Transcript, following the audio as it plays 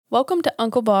Welcome to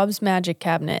Uncle Bob's Magic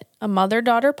Cabinet, a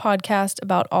mother-daughter podcast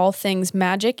about all things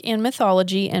magic and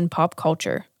mythology and pop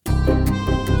culture.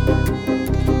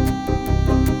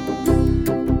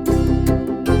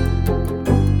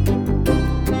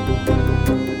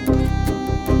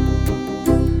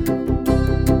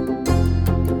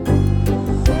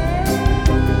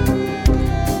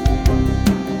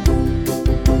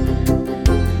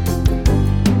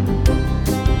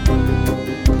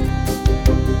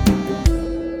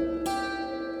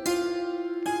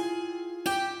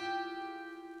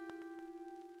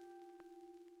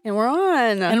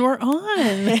 And we're on.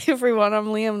 Hey everyone, I'm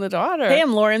Liam the daughter. Hey,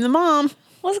 I'm Lauren the mom.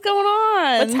 What's going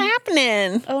on? What's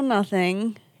happening? Oh,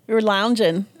 nothing. We were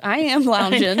lounging. I am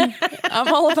lounging.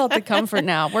 I'm all about the comfort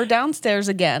now. We're downstairs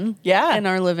again. Yeah. In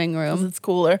our living room. It's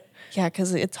cooler. Yeah,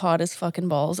 because it's hot as fucking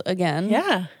balls again.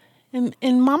 Yeah.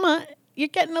 And mama, you're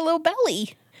getting a little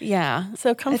belly. Yeah.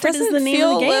 So comfort is the name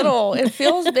of the game. Little. It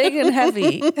feels big and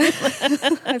heavy.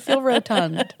 I feel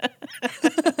rotund.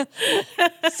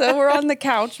 So we're on the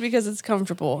couch because it's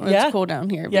comfortable. It's cool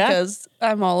down here because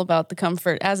I'm all about the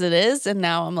comfort as it is. And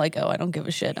now I'm like, oh, I don't give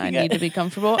a shit. I need to be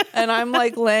comfortable. And I'm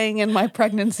like laying in my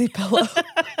pregnancy pillow.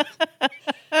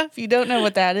 If you don't know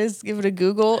what that is, give it a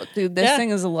Google. Dude, this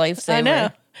thing is a lifesaver. I know.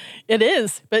 It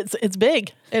is, but it's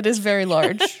big. It is very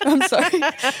large. I'm sorry.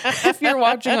 If you're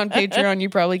watching on Patreon, you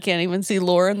probably can't even see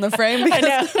Laura in the frame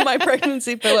because my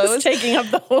pregnancy pillow is taking up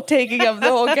the whole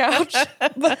couch.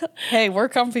 But hey, we're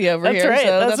comfy over that's here. Right.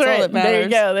 So that's all right. that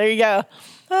matters. There you go.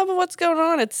 But what's going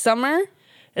on? It's summer.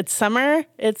 It's summer.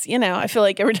 It's, I feel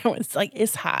like every time it's like,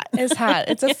 it's hot. It's hot.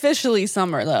 It's officially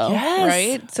summer though. Yes.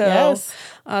 Right? So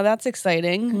that's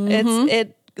exciting. Mm-hmm.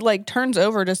 It like turns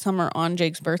over to summer on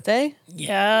Jake's birthday.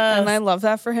 Yeah. And I love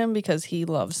that for him because he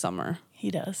loves summer. He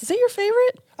does. Is it your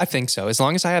favorite? I think so, as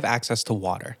long as I have access to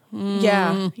water.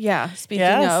 Yeah.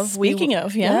 Speaking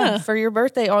of, for your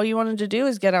birthday, all you wanted to do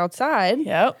is get outside.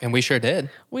 Yep. And we sure did.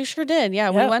 We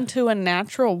went to a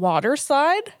natural water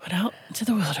slide. Went out to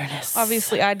the wilderness.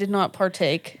 Obviously, I did not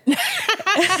partake.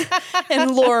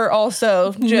 And Laura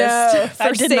also just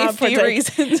for safety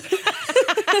reasons.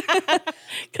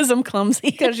 Because I'm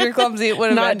clumsy. Because you're clumsy, it would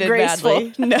have ended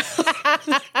badly. No.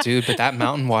 Dude, but that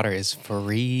mountain water is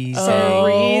freezing.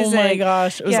 Oh my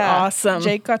gosh, it was awesome.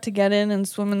 Jake got to get in and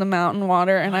swim in the mountain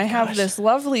water, and I have this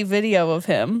lovely video of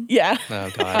him. Yeah. Oh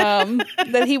God.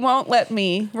 That he won't let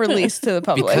me release to the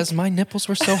public. Because my nipples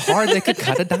were so hard they could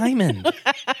cut a diamond.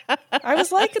 I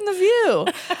was liking the view.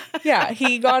 Yeah,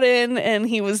 he got in and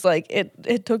he was like,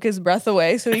 it took his breath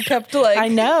away, so he kept like. I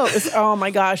know. It was, oh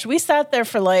my gosh, we sat there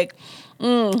for like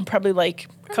probably a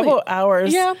couple of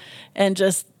hours. Yeah. And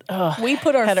just we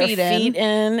put our feet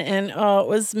in and it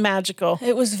was magical.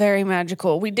 It was very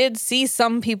magical. We did see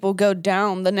some people go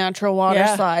down the natural water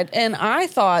slide, and I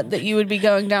thought that you would be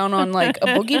going down on like a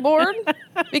boogie board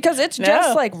because it's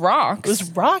just like rocks. It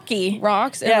was rocky.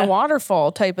 Rocks and a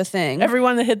waterfall type of thing.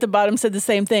 Everyone that hit the bottom said the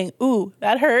same thing. Ooh,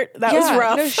 that hurt. That was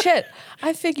rough. No shit.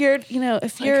 I figured,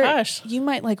 if you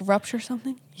might like rupture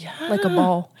something. Yeah. Like a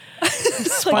ball. I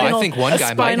think one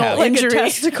guy might have. Injury. Like a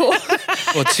testicle.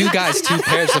 Well, two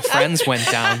pairs of friends went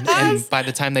down, and by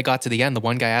the time they got to the end, the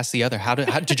one guy asked the other, how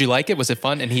did you like it? Was it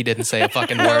fun? And he didn't say a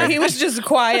fucking word. He was just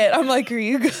quiet. I'm like, are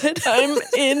you good? I'm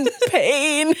in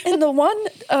pain. And the one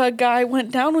guy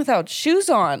went down without shoes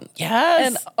on. Yes.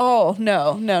 And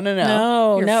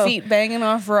Your feet banging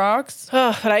off rocks.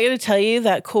 Oh, but I got to tell you,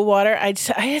 that cool water, I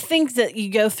think that you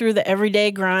go through the everyday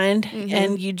grind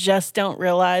and you just don't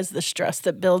realize the stress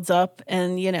that builds up,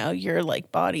 and your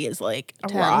like body is like a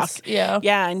rock.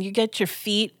 Yeah, and you get your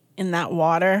feet in that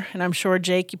water, and I'm sure,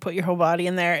 Jake, you put your whole body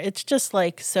in there. It's just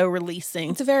like so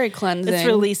releasing. It's very cleansing. It's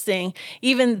releasing.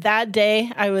 Even that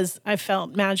day, I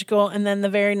felt magical, and then the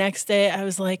very next day, I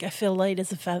was like, I feel light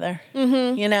as a feather.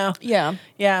 Mm-hmm.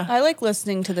 Yeah. I like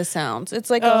listening to the sounds.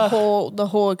 It's like the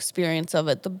whole experience of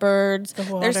it. The birds. The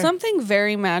water. There's something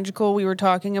very magical. We were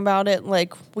talking about it.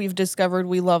 Like we've discovered,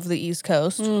 we love the East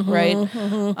Coast, right?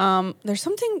 Mm-hmm. There's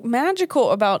something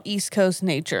magical about East Coast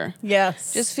nature.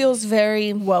 Yes, just feels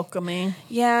very welcoming.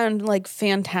 Yeah, and like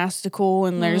fantastical,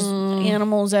 and there's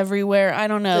animals everywhere. I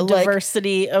don't know. The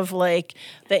diversity of like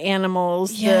the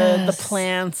animals, the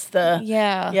plants,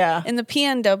 Yeah. In the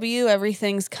PNW,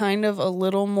 everything's kind of a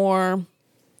little more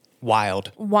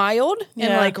wild and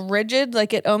like rigid.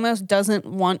 Like it almost doesn't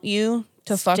want you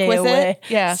to fuck with away. It.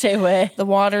 Yeah. Stay away. The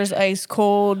water's ice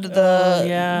cold.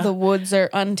 The woods are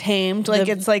untamed. Like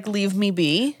it's like leave me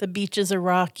be. The beaches are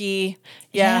rocky.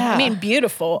 Yeah. I mean,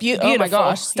 beautiful. Oh my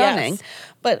gosh, stunning. Yes.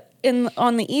 But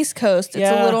on the East Coast, it's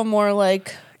a little more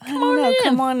like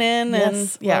Come on in.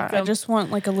 Yes, and yeah, welcome. I just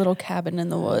want like a little cabin in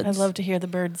the woods. I love to hear the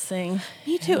birds sing.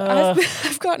 Me too.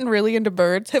 I've gotten really into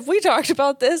birds. Have we talked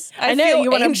about this? I know you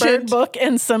want a bird book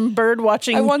and some bird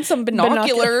watching. I want some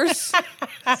binoculars.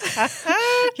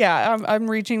 Yeah, I'm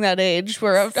reaching that age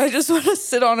where I just want to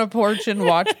sit on a porch and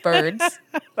watch birds.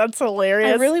 That's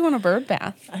hilarious. I really want a bird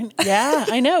bath.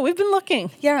 I know. We've been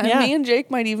looking. Yeah, and me and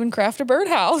Jake might even craft a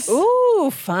birdhouse.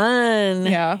 Ooh, fun.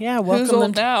 Yeah. Welcome Who's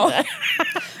old now?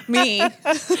 Me.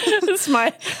 It's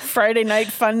my Friday night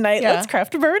fun night. Yeah. Let's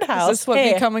craft a birdhouse. Is this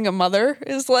what becoming a mother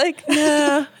is like?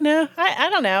 No. I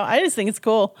don't know. I just think it's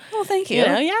cool. Well, thank you.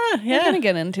 Yeah. We're gonna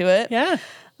get into it. Yeah.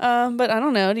 But I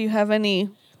don't know. Do you have any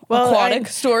aquatic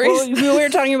stories? Well, we were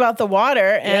talking about the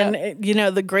water and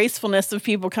the gracefulness of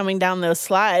people coming down those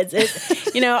slides.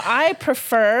 I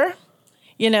prefer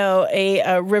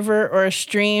a river or a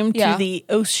stream to the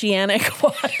oceanic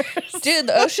waters. Dude,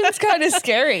 the ocean's kind of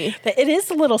scary. It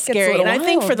is a little scary. And I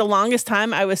think for the longest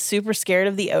time, I was super scared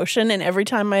of the ocean. And every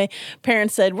time my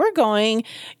parents said, we're going,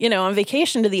 on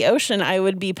vacation to the ocean, I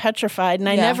would be petrified. And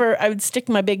I would stick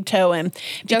my big toe in.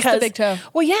 Just the big toe.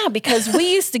 Well, yeah, because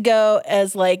we used to go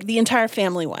as like the entire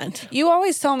family went. You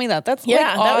always tell me that. That's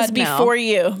that was before now.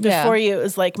 you. Before you. It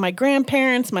was like my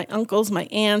grandparents, my uncles, my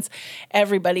aunts,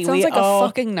 everybody. Sounds like a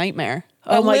fucking nightmare.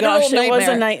 Oh my gosh, it was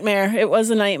a nightmare. It was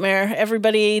a nightmare.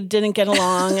 Everybody didn't get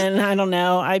along, and I don't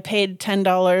know. I paid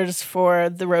 $10 for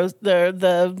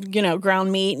the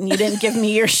ground meat, and you didn't give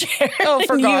me your share. Oh,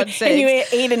 for God's sake! And you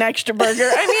ate an extra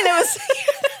burger. I mean, it was.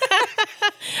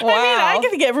 Wow. I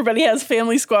think everybody has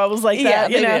family squabbles like that.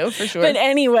 Yeah, they do, for sure. But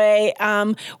anyway,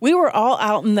 we were all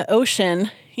out in the ocean.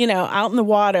 Out in the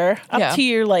water, up to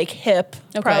your like hip,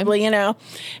 probably, and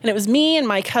it was me and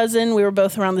my cousin. We were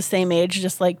both around the same age,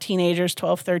 just like teenagers,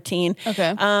 12, 13.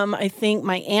 Okay. I think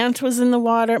my aunt was in the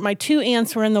water. My two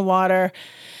aunts were in the water.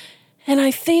 And I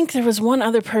think there was one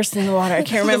other person in the water. I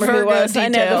can't remember who it was. I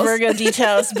know the Virgo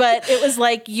details, but it was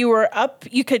like you were up,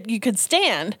 you could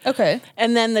stand. Okay.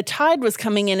 And then the tide was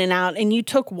coming in and out, and you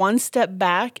took one step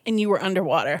back and you were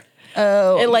underwater.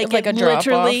 Oh, it like a drop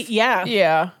off? Yeah.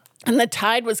 Yeah. And the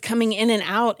tide was coming in and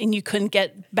out, and you couldn't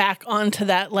get back onto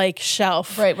that like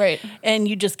shelf. Right. And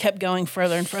you just kept going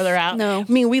further and further out. No.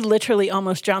 I mean, we literally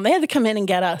almost drowned. They had to come in and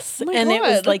get us. Oh my and God. It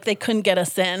was like they couldn't get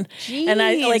us in. Jeez. And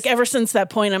I like ever since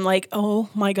that point, I'm like, oh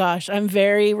my gosh, I'm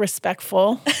very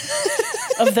respectful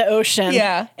of the ocean.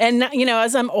 Yeah. And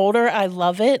as I'm older, I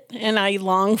love it and I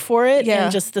long for it. Yeah.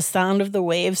 And just the sound of the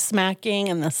waves smacking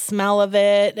and the smell of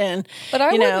it. But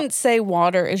I wouldn't say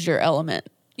water is your element.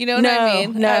 You know what I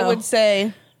mean? No. I would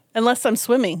say... Unless I'm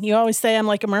swimming. You always say I'm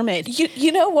like a mermaid.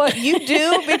 You know what? You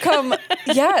do become,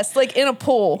 yes, like in a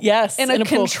pool. Yes. In a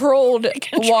controlled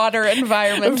water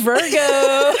environment.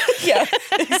 Virgo. Yeah,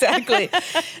 exactly.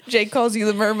 Jake calls you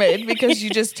the mermaid because you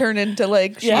just turn into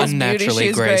like, she's unnaturally beauty,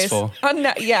 she's graceful.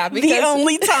 Yeah, because the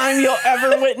only time you'll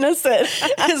ever witness it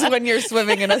is when you're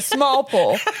swimming in a small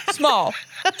pool. Small.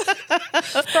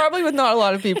 Probably with not a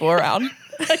lot of people around.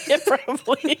 Yeah,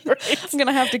 probably. Right. I'm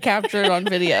gonna have to capture it on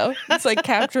video. It's like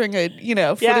capturing a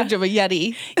footage of a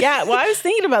Yeti. Yeah, well, I was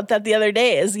thinking about that the other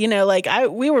day.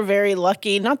 We were very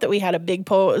lucky. Not that we had a big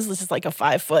pool. It was just like a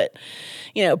 5-foot,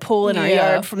 pool in our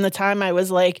yard from the time I was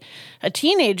like a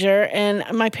teenager, and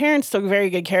my parents took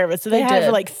very good care of it. So they had it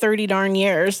for like 30 darn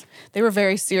years. They were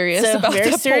very serious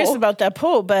about that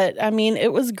pool. But I mean,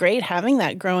 it was great having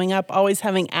that growing up. Always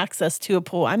having access to a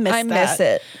pool. I miss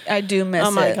it. I do miss it.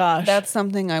 Oh my gosh, that's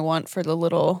something I want for the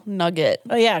little nugget.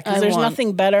 Oh yeah, because there's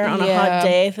nothing better on a hot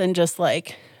day than just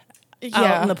like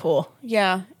out in the pool.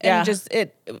 Yeah. And just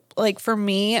like for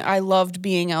me, I loved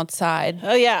being outside.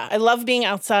 Oh yeah, I love being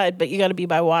outside, but you got to be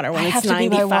by water when it's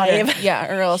 95.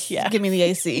 Yeah, or else give me the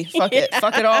AC. Fuck it.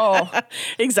 Fuck it all.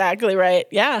 Exactly right.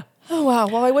 Yeah. Oh, wow.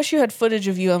 Well, I wish you had footage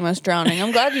of you almost drowning.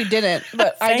 I'm glad you didn't,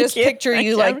 but I just picture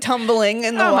you like tumbling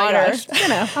in the water. My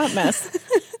gosh. Hot mess.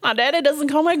 My daddy doesn't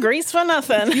call my grease for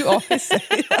nothing. You always say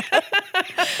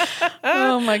that.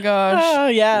 Oh, my gosh. Oh,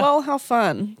 yeah. Well, how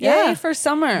fun. Yeah. Yay for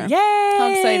summer. Yay.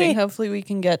 How exciting. Hopefully we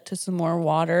can get to some more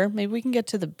water. Maybe we can get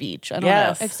to the beach. I don't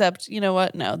know. Except, you know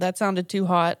what? No, that sounded too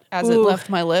hot as it left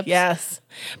my lips. Yes.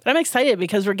 But I'm excited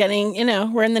because we're getting,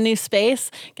 we're in the new space,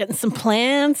 getting some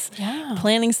plants,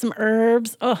 planting some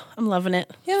herbs. Oh, I'm loving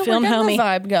it. Yeah, feeling homey. The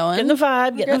vibe going. Getting the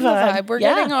vibe. We're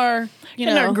getting our,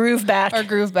 our groove back. Our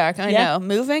groove back. I know.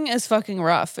 Moving is fucking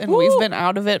rough, and we've been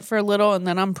out of it for a little, and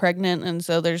then I'm pregnant, and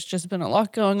so there's just been a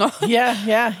lot going on.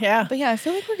 Yeah. But yeah, I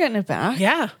feel like we're getting it back.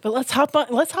 Yeah, but let's hop on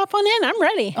in. I'm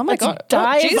ready. Oh my God.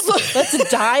 Let's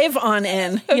dive on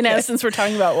in. Since we're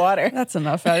talking about water. That's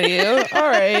enough out of you. All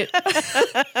right.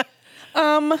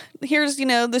 Here's,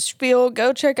 the spiel.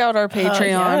 Go check out our Patreon.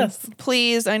 Yes.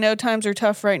 Please. I know times are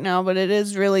tough right now, but it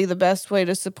is really the best way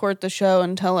to support the show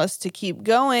and tell us to keep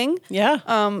going. Yeah.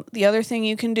 The other thing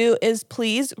you can do is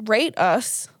please rate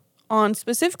us on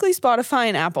specifically Spotify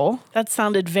and Apple. That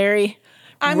sounded very...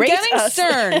 I'm getting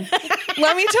stern.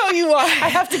 Let me tell you why. I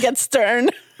have to get stern.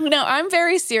 No, I'm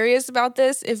very serious about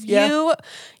this. If you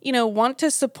want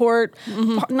to support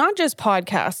not just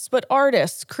podcasts, but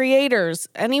artists, creators,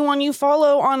 anyone you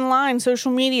follow online,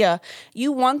 social media,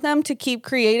 you want them to keep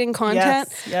creating content.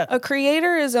 Yes. Yep. A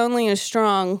creator is only as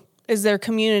strong as their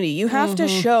community. You have to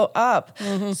show up.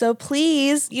 So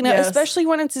please, especially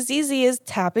when it's as easy as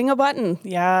tapping a button.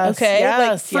 Yes. Okay.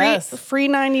 Yes. Like free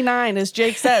 99, as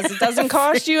Jake says. It doesn't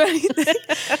cost you anything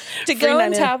to go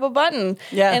and tap a button.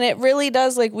 Yeah. And it really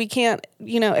does. Like, we can't,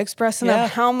 express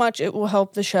enough how much it will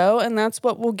help the show. And that's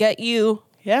what will get you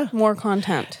more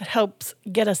content. It helps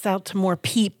get us out to more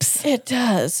peeps. It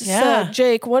does. Yeah. So,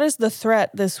 Jake, what is the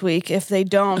threat this week if they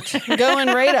don't go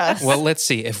and rate us? Well, let's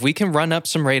see. If we can run up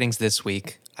some ratings this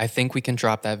week, I think we can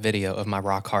drop that video of my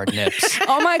rock hard nips.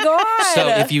 Oh my God. So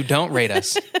if you don't rate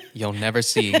us, you'll never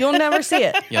see. You'll never see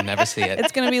it. You'll never see it.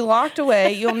 It's going to be locked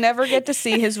away. You'll never get to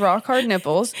see his rock hard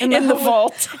nipples In the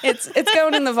vault. It's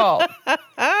going in the vault.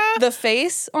 The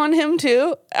face on him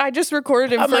too. I just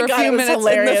recorded him for a few minutes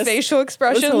hilarious. and the facial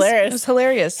expressions. It was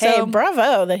hilarious. So, Hey,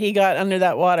 bravo that he got under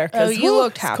that water. you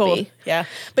looked happy. Cool. Yeah.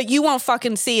 But you won't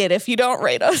fucking see it if you don't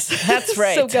rate us. That's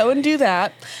right. So go and do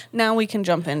that. Now we can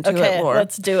jump into it, Laura.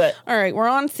 Let's do it. All right, we're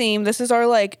on theme. This is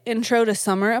our intro to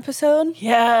summer episode.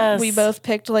 Yes. We both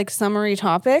picked summery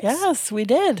topics. Yes, we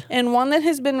did. And one that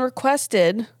has been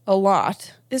requested a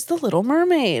lot is The Little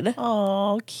Mermaid.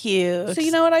 Oh, cute. So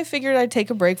you know what? I figured I'd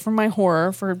take a break from my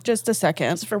horror for just a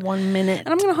second. Just for 1 minute. And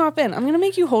I'm going to hop in. I'm going to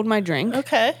make you hold my drink.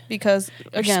 Okay. Because,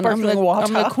 again, I'm sparkling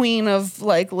water. the queen of,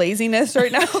 laziness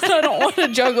right now. I don't want to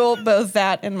juggle both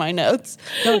that and my notes.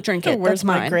 Don't drink it. Where's That's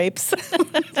my mine. grapes?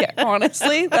 Yeah,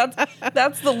 honestly,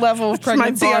 that's the level of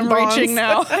pregnancy I'm bonbons. reaching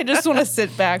now. I just want to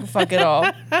sit back and fuck it all.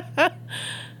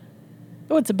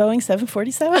 Oh, it's a Boeing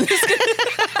 747.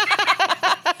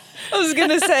 I was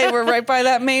gonna say we're right by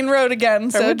that main road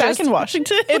again. So Are we back just in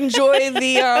Washington? enjoy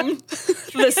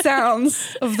the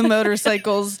sounds of the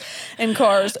motorcycles and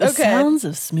cars. The sounds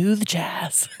of smooth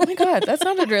jazz. Oh my God, that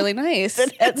sounded really nice.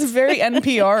 That's very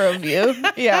NPR of you.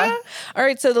 Yeah. All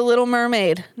right, so The Little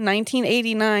Mermaid,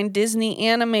 1989 Disney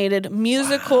animated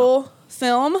musical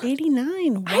film.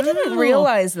 89. Wow. I didn't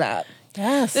realize that.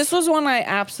 Yes. This was one I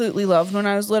absolutely loved when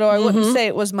I was little. I wouldn't say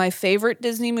it was my favorite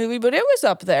Disney movie, but it was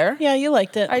up there. Yeah, you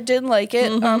liked it. I did like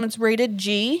it. It's rated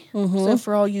G. So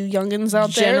for all you youngins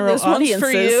out there, General this one's for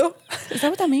audiences. you. Is that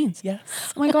what that means? Yes.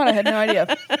 Oh my God, I had no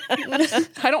idea.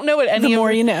 I don't know what any The of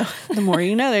more you know. The more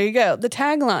you know. There you go. The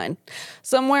tagline: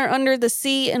 somewhere under the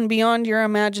sea and beyond your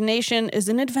imagination is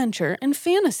an adventure and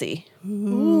fantasy.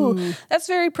 Ooh. That's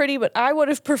very pretty, but I would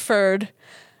have preferred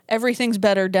everything's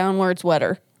better down where it's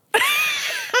wetter.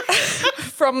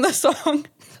 From the song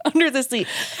Under the Sea.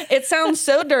 It sounds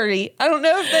so dirty. I don't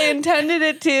know if they intended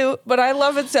it to, but I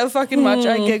love it so fucking much.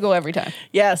 I giggle every time.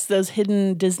 Yes, those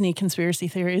hidden Disney conspiracy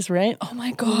theories, right? Oh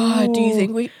my God. Do you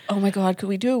think oh my God, could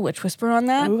we do a witch whisper on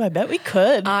that? Ooh, I bet we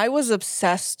could. I was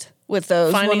obsessed with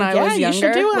those when I was you younger.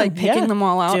 should do one. Like picking them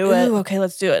all out. Do it. Ooh, okay,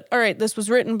 let's do it. All right, this was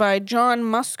written by John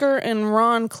Musker and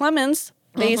Ron Clements,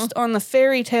 based on the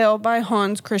fairy tale by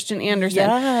Hans Christian Andersen.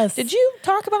 Yes. Did you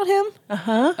talk about him?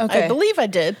 Uh-huh. Okay. I believe I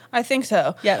did. I think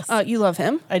so. Yes. You love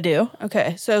him? I do.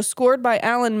 Okay, so scored by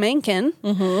Alan Menken,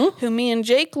 who me and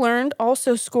Jake learned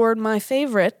also scored my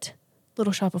favorite,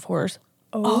 Little Shop of Horrors.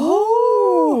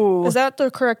 Oh. Is that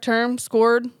the correct term?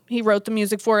 Scored? He wrote the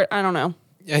music for it? I don't know.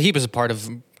 Yeah, he was a part of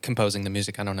composing the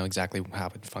music. I don't know exactly how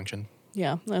it functioned.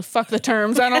 Yeah, fuck the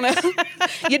terms. I don't know.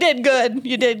 You did good.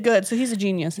 You did good. So he's a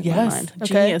genius in my mind.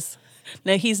 Okay? Genius.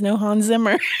 No, he's no Hans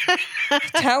Zimmer.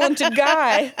 Talented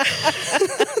guy.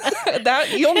 That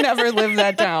you'll never live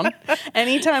that down.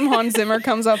 Anytime Hans Zimmer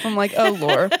comes up, I'm like, oh,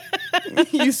 Laura,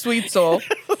 you sweet soul.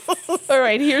 All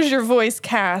right, here's your voice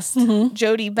cast.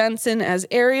 Jodie Benson as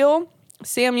Ariel.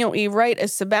 Samuel E. Wright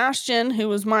as Sebastian, who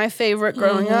was my favorite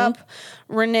growing up.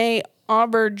 Renee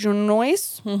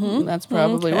Auberjonois, that's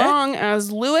probably wrong,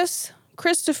 as Lewis.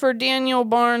 Christopher Daniel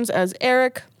Barnes as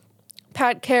Eric.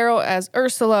 Pat Carroll as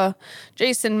Ursula.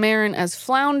 Jason Marin as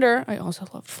Flounder. I also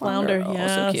love Flounder. Flounder,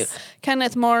 Also yes. cute.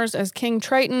 Kenneth Mars as King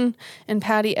Triton. And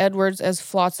Patty Edwards as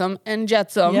Flotsam and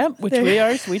Jetsam. Yep, which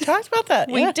we talked about that.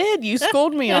 We yeah. did. You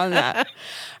schooled me on that.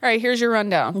 All right, here's your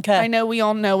rundown. Okay. I know we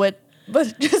all know it,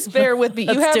 but just bear with me.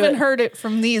 You Let's do haven't it. heard it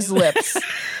from these lips.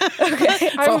 Okay.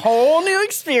 It's a whole new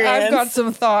experience. I've got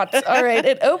some thoughts. All right.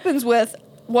 It opens with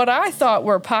what I thought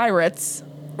were pirates.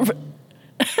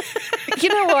 You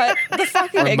know what? The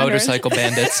fucking or ignorance. motorcycle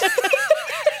bandits.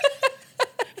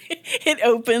 It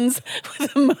opens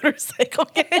with a motorcycle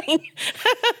gang.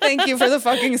 Thank you for the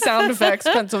fucking sound effects,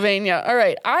 Pennsylvania. All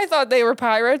right. I thought they were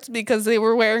pirates because they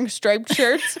were wearing striped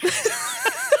shirts.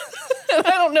 I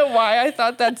don't know why I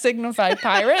thought that signified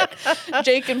pirate.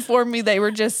 Jake informed me they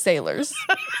were just sailors.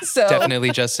 So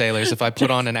Definitely just sailors. If I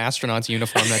put on an astronaut's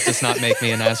uniform, that does not make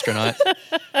me an astronaut.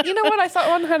 You know what? I thought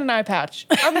one had an eye patch.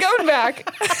 I'm going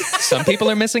back. Some people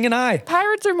are missing an eye.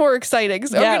 Pirates are more exciting,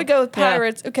 so I'm going to go with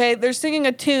pirates. Okay, they're singing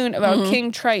a tune about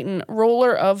King Triton,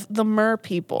 ruler of the Mer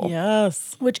people.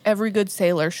 Yes. Which every good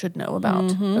sailor should know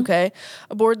about, okay?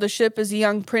 Aboard the ship is a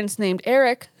young prince named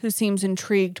Eric, who seems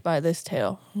intrigued by this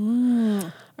tale.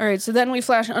 All right, so then we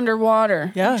flash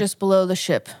underwater, just below the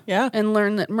ship, and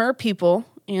learn that Mer people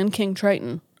and King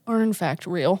Triton are in fact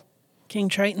real. King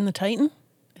Triton the Titan?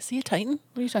 Is he a Titan?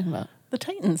 What are you talking about? The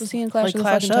Titans. Was he in Clash like of the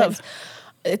Clash fucking Titans?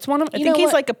 It's one of. I think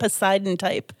he's like a Poseidon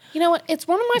type. You know what? It's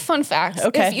one of my fun facts.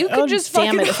 Okay. If you could just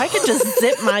damn it. If I could just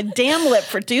zip my damn lip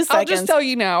for 2 seconds. I'll just tell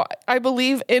you now. I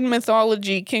believe in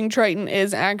mythology, King Triton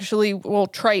is actually,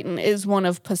 Triton is one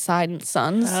of Poseidon's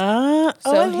sons. I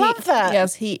love that.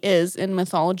 Yes, he is in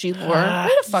mythology lore. Way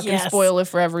to fucking spoil it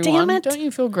for everyone. Damn it. Don't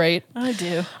you feel great? I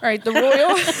do. All right,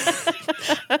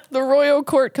 the royal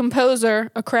court composer,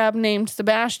 a crab named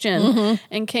Sebastian,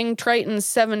 and King Triton's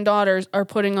 7 daughters are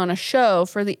putting on a show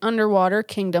for the underwater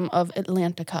kingdom of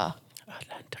Atlantica.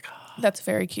 That's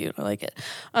very cute. I like it.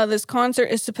 This concert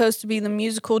is supposed to be the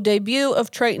musical debut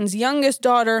of Triton's youngest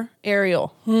daughter,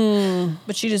 Ariel.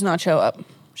 But she does not show up.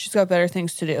 She's got better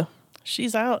things to do.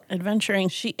 She's out adventuring.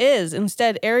 She is.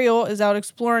 Instead, Ariel is out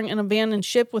exploring an abandoned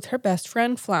ship with her best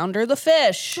friend, Flounder the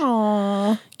fish.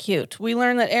 Aww. Cute. We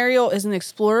learn that Ariel is an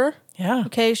explorer. Yeah.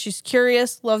 Okay, she's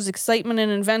curious, loves excitement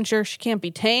and adventure. She can't be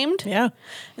tamed. Yeah.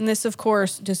 And this, of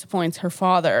course, disappoints her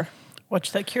father.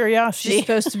 What's that curiosity? She's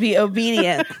supposed to be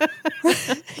obedient.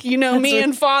 You know me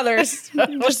and fathers.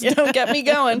 Just don't get me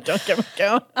going. Don't get me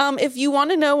going. If you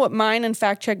want to know what mine and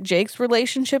Fact Check Jake's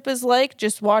relationship is like,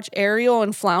 just watch Ariel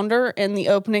and Flounder in the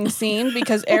opening scene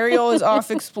because Ariel is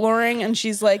off exploring and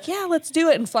she's like, yeah, let's do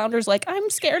it. And Flounder's like, I'm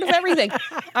scared of everything.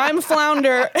 I'm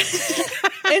Flounder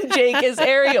and Jake is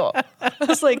Ariel. I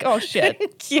was like, oh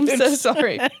shit. I'm so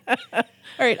sorry.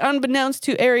 All right, unbeknownst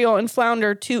to Ariel and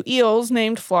Flounder, 2 eels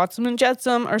named Flotsam and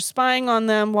Jetsam are spying on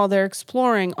them while they're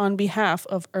exploring on behalf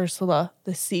of Ursula,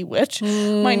 the sea witch.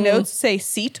 My notes say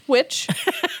seat witch.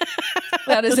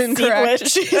 That is incorrect.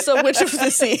 She's a witch of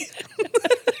the sea.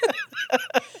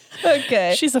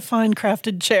 Okay. She's a fine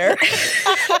crafted chair.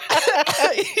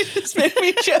 You just made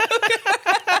me joke.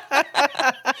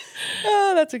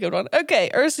 Oh, that's a good one. Okay,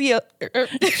 Ursula.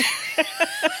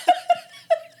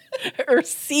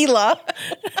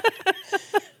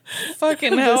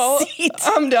 Fucking hell.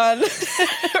 I'm done.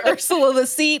 Ursula the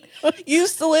Seat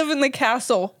used to live in the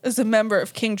castle as a member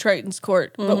of King Triton's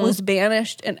court, but was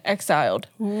banished and exiled.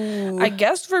 I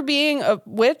guess for being a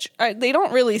witch. They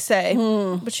don't really say,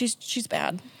 but she's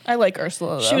bad. I like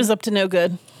Ursula, though. She was up to no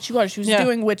good. She was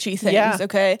doing witchy things,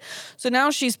 okay? So now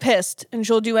she's pissed, and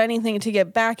she'll do anything to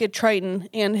get back at Triton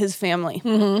and his family.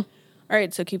 All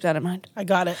right, so keep that in mind. I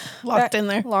got it. Locked in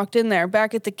there. Locked in there.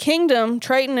 Back at the kingdom,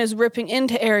 Triton is ripping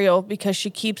into Ariel because she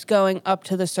keeps going up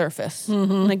to the surface.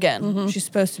 And again, she's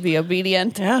supposed to be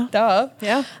obedient. Yeah. Duh.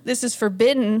 Yeah. This is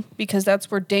forbidden because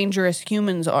that's where dangerous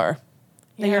humans are.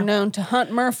 They are known to hunt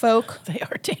merfolk. They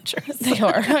are dangerous. They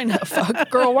are. I know.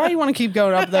 Fuck. Girl, why do you want to keep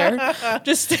going up there?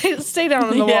 Just stay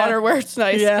down in the water where it's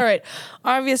nice. All right.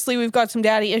 Obviously, we've got some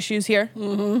daddy issues here.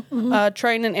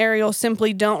 Triton and Ariel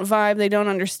simply don't vibe. They don't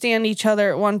understand each other.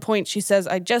 At one point, she says,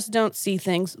 I just don't see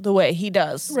things the way he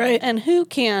does. Right. And who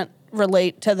can't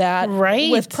relate to that? Right.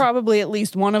 With probably at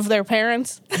least one of their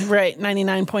parents. Right.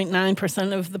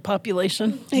 99.9% of the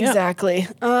population. Exactly.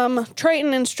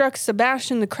 Triton instructs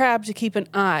Sebastian the crab to keep an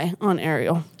eye on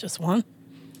Ariel. Just one?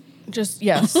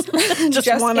 Yes.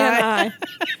 Just one an eye.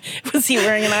 Was he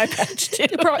wearing an eye patch too?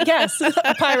 Yes,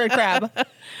 a pirate crab.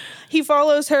 He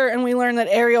follows her, and we learn that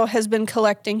Ariel has been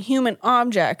collecting human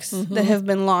objects that have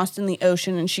been lost in the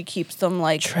ocean, and she keeps them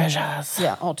like treasures.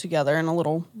 Yeah, all together in a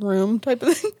little room type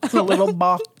of thing. A little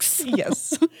box.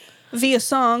 Yes. Via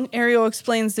song, Ariel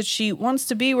explains that she wants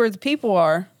to be where the people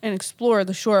are and explore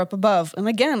the shore up above. And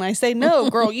again, I say, no,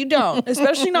 girl, you don't.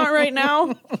 Especially not right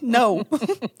now. No.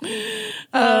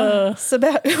 We're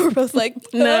both like,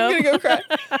 no, I'm going to go cry.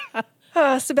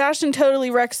 Sebastian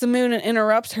totally wrecks the moon and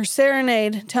interrupts her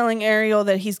serenade, telling Ariel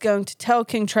that he's going to tell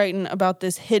King Triton about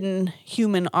this hidden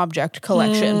human object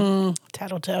collection.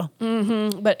 Tattletale.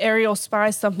 But Ariel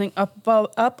spies something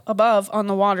up above on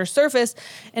the water surface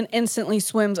and instantly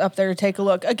swims up there to take a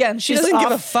look. Again, she doesn't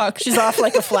give a fuck. She's off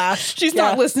like a flash. She's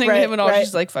not listening to him at all. Right.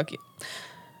 She's like, fuck you.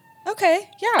 Okay,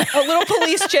 yeah. A little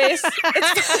police chase.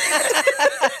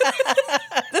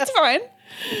 That's fine.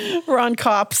 We're on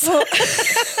Cops.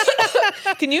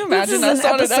 Can you imagine us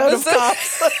on an episode of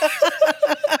Cops?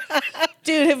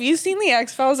 Dude, have you seen the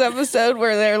X-Files episode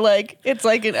where they're like, it's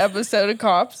like an episode of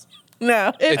Cops?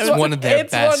 No. It's one of their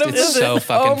best. It's so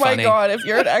fucking funny. Oh my God. If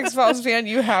you're an X-Files fan,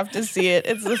 you have to see it.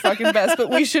 It's the fucking best.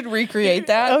 But we should recreate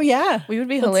that. Oh, yeah. We would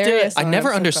be hilarious. I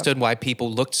never understood why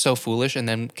people looked so foolish and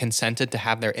then consented to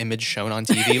have their image shown on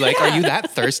TV. Like, are you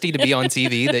that thirsty to be on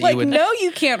TV that like, you would... No,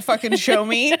 you can't fucking show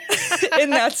me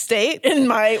in that state. In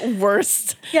my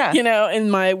worst, in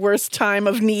my worst time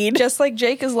of need. Just like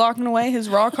Jake is locking away his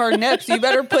rock hard nips. You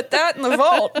better put that in the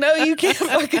vault. No, you can't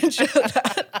fucking show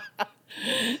that.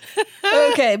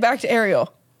 Okay, back to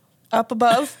Ariel. Up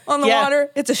above on the water,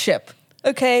 it's a ship.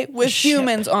 Okay, with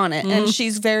humans on it. And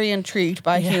she's very intrigued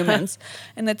by humans.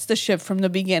 And that's the ship from the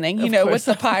beginning, with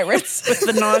the pirates. With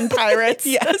the non-pirates.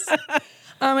 Yes.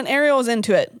 And Ariel's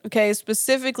into it. Okay,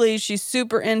 specifically, she's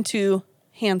super into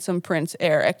handsome Prince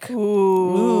Eric.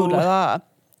 Ooh la la.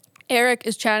 Eric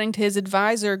is chatting to his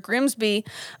advisor, Grimsby,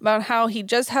 about how he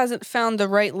just hasn't found the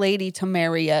right lady to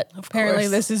marry yet. Apparently,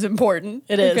 this is important.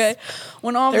 It is. Okay?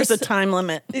 When all There's a time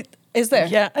limit. Is there?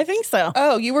 Yeah, I think so.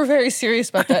 Oh, you were very serious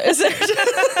about that. Is there?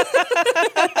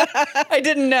 I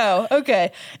didn't know.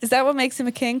 Okay. Is that what makes him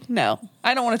a king? No.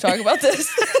 I don't want to talk about this.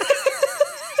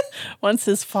 Once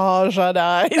his Faja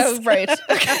dies. Oh, right.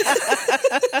 Okay.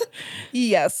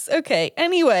 Yes. Okay.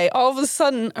 Anyway, all of a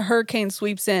sudden, a hurricane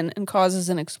sweeps in and causes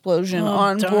an explosion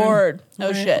on board.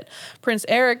 Oh, shit. Prince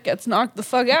Eric gets knocked the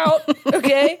fuck out.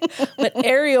 Okay. But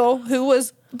Ariel, who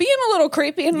was being a little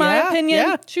creepy in my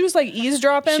opinion, she was like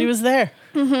eavesdropping. She was there.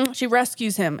 She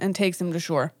rescues him and takes him to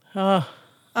shore.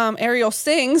 Ariel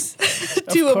sings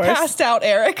to a passed out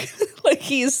Eric. Like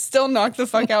he's still knocked the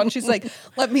fuck out. And she's like,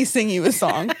 let me sing you a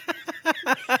song.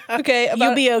 Okay.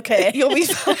 You'll be okay. You'll be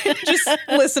fine. Just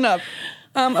listen up.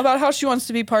 About how she wants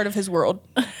to be part of his world.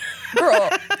 Girl,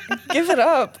 give it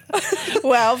up.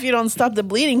 Well, if you don't stop the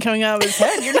bleeding coming out of his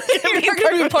head, you're not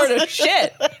going to be part of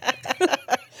shit.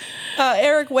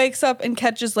 Eric wakes up and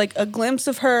catches like a glimpse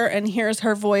of her and hears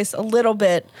her voice a little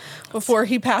bit before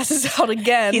he passes out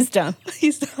again. He's done.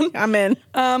 I'm in.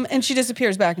 And she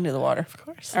disappears back into the water. Of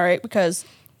course. All right, because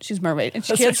she's Mermaid and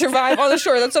she can't survive on the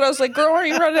shore. That's what I was like, girl, are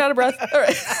you running out of breath? All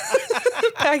right.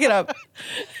 Pack it up.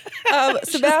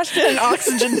 Sebastian. An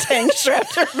oxygen tank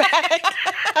strapped her back.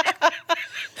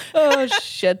 Oh,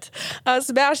 shit.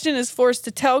 Sebastian is forced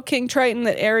to tell King Triton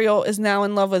that Ariel is now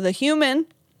in love with a human.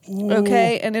 Ooh.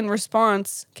 Okay, and in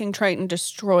response, King Triton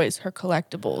destroys her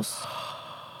collectibles.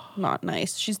 Not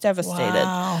nice. She's devastated.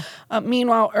 Wow.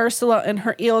 Meanwhile, Ursula and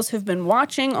her eels have been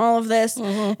watching all of this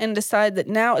and decide that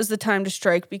now is the time to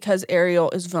strike because Ariel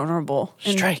is vulnerable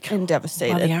and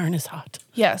devastated. While the iron is hot.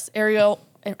 Yes, Ariel.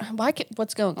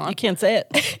 What's going on? You can't say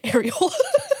it. Ariel.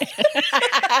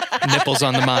 Nipples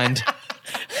on the mind.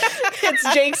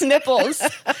 It's Jake's nipples.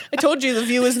 I told you the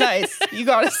view is nice. You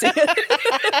gotta see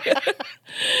it.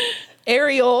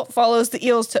 Ariel follows the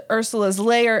eels to Ursula's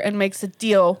lair and makes a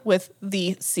deal with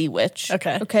the sea witch.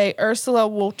 Okay. Ursula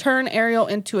will turn Ariel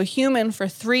into a human for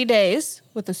 3 days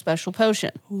with a special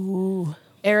potion. Ooh.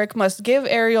 Eric must give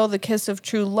Ariel the kiss of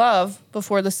true love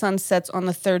before the sun sets on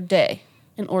the 3rd day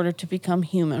in order to become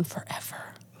human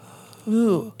forever.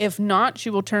 Ooh. If not, she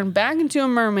will turn back into a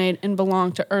mermaid and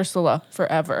belong to Ursula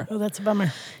forever. Oh, that's a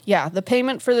bummer. Yeah, the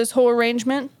payment for this whole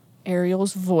arrangement,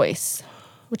 Ariel's voice.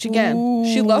 Which again,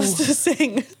 she loves to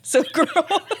sing. So girl,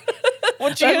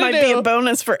 what you that might do? Be a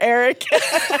bonus for Eric.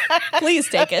 Please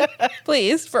take it.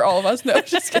 Please, for all of us. No,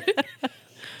 just kidding.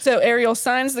 So Ariel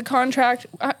signs the contract.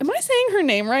 Am I saying her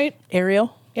name right?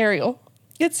 Ariel.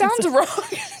 It sounds wrong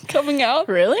coming out.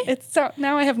 Really?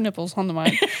 Now I have nipples on the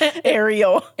mind.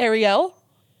 Ariel. I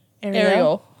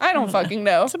don't fucking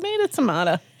know.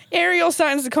 Tomato. Ariel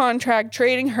signs the contract,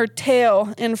 trading her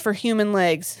tail in for human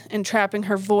legs and trapping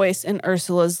her voice in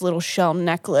Ursula's little shell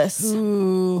necklace.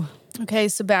 Ooh. Okay,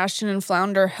 Sebastian and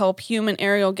Flounder help human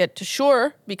Ariel get to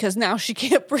shore because now she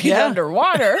can't breathe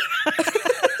underwater.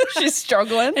 She's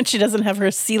struggling. And she doesn't have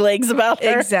her sea legs about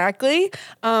her. Exactly.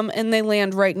 And they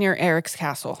land right near Eric's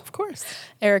castle. Of course.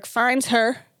 Eric finds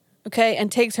her, okay,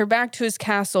 and takes her back to his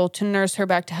castle to nurse her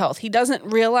back to health. He doesn't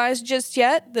realize just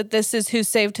yet that this is who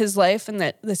saved his life and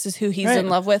that this is who he's in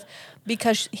love with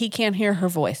because he can't hear her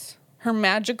voice. Her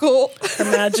magical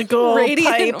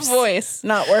radiant voice.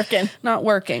 Not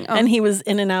working. And he was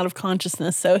in and out of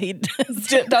consciousness, so he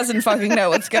doesn't fucking know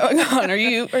what's going on. Are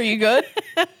you good?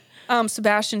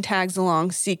 Sebastian tags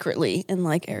along secretly in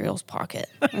like Ariel's pocket,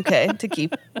 okay, to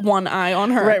keep one eye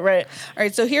on her. Right. All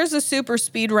right, so here's a super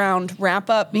speed round wrap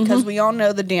up because we all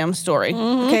know the damn story,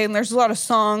 okay, and there's a lot of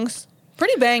songs,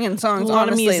 pretty banging songs, a lot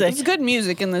honestly. of music. There's good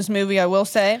music in this movie, I will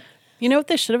say. You know what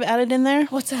they should have added in there?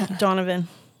 What's that? Donovan,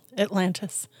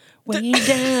 Atlantis. Way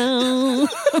down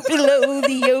below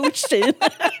the ocean.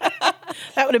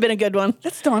 That would have been a good one.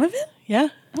 That's Donovan? Yeah.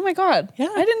 Oh my God. Yeah.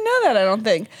 I didn't know that, I don't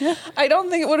think. Yeah. I don't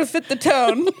think it would have fit the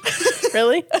tone.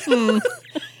 Really?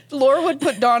 Laura would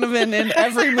put Donovan in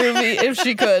every movie if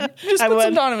she could. Just put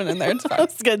some Donovan in there. It's fine.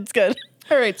 It's good. It's good.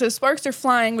 All right. So sparks are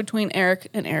flying between Eric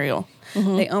and Ariel.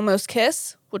 They almost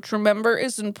kiss, which remember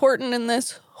is important in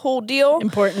this whole deal.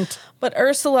 Important. But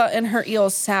Ursula and her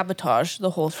eels sabotage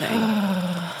the whole thing.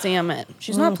 Damn it.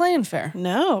 She's not playing fair.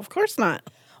 No, of course not.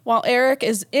 While Eric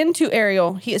is into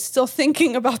Ariel, he is still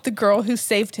thinking about the girl who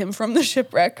saved him from the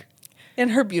shipwreck in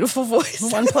her beautiful voice.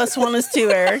 1 + 1 is 2,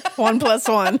 Eric. 1 +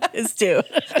 1 is 2.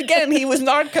 Again, he was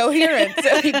not coherent,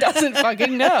 so he doesn't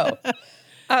fucking know.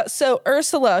 So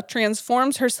Ursula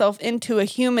transforms herself into a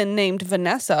human named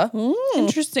Vanessa.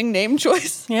 Interesting name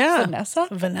choice. Yeah.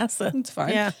 Vanessa. It's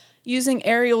fine. Yeah. Using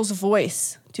Ariel's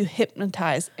voice to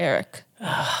hypnotize Eric.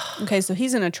 Okay, so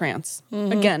he's in a trance.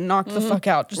 Again, knocked the fuck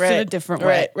out, just in a different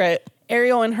way. Right.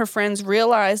 Ariel and her friends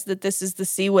realize that this is the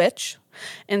Sea Witch,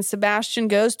 and Sebastian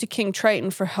goes to King Triton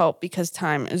for help because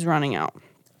time is running out.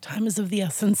 Time is of the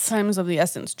essence. Time is of the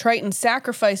essence. Triton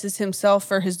sacrifices himself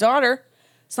for his daughter,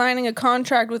 signing a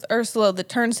contract with Ursula that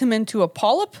turns him into a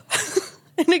polyp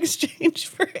in exchange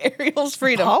for Ariel's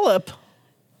freedom. Polyp?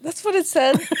 That's what it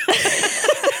said.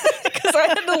 Because I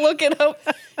had to look it up.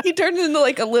 He turns into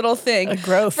like a little thing. A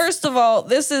growth. First of all,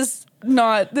 this is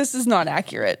not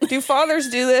accurate. Do fathers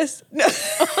do this? No.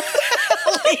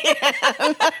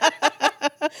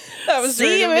 That was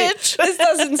See, rude of me. bitch. This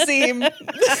doesn't seem.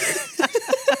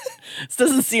 This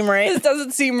doesn't seem right. This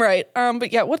doesn't seem right.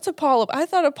 But yeah, what's a polyp? I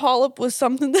thought a polyp was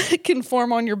something that can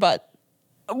form on your butt.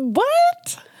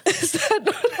 What? Is that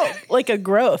not like a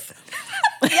growth?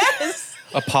 Yes.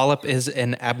 A polyp is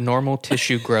an abnormal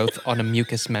tissue growth on a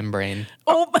mucous membrane.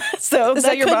 Oh, so Is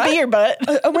that that your could butt? be your butt.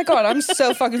 Oh my God, I'm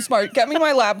so fucking smart. Get me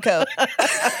my lab coat.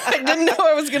 I didn't know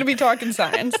I was going to be talking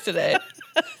science today.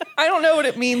 I don't know what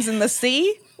it means in the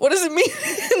sea. What does it mean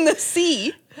in the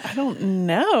sea? I don't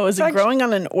know. Is it growing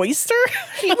on an oyster?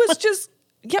 He was just,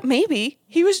 yeah, maybe.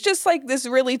 He was just like this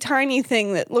really tiny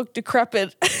thing that looked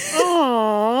decrepit.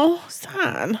 Oh,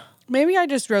 sad. Maybe I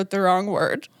just wrote the wrong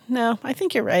word. No, I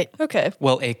think you're right. Okay.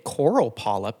 Well, a coral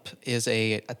polyp is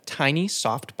a tiny,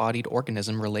 soft-bodied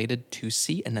organism related to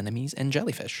sea anemones and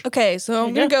jellyfish. Okay, so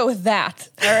I'm going to go with that.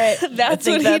 All right. That's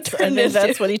what he turned into.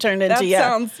 That's what he turned into, That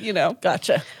sounds,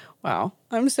 Gotcha. Wow.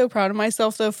 I'm so proud of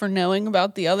myself, though, for knowing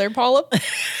about the other polyp.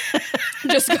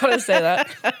 Just gotta say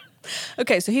that.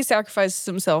 Okay, so he sacrifices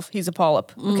himself. He's a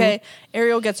polyp. Okay.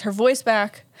 Ariel gets her voice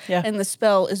back, and the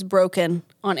spell is broken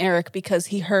on Eric because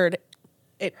he heard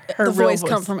it. The voice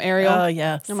come from Ariel. Oh,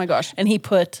 yes. Oh, my gosh. And he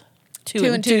put two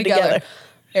and two together.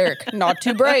 Eric, not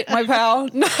too bright, my pal.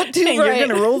 Not too bright. You're going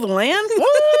to rule the land?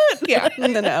 What? Yeah,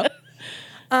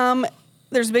 no.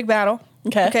 There's a big battle.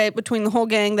 Okay, between the whole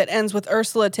gang that ends with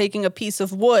Ursula taking a piece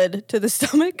of wood to the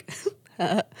stomach.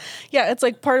 Yeah, it's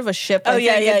like part of a ship. Oh,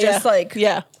 Just like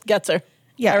gets her.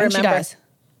 Yeah, I remember. she dies.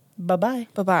 Bye-bye.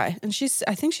 Bye-bye. And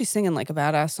I think she's singing like a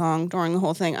badass song during the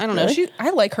whole thing. I don't know. Really?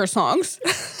 I like her songs.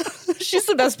 She's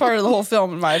the best part of the whole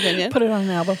film, in my opinion. Put it on an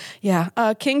album. Yeah.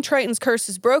 King Triton's curse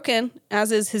is broken,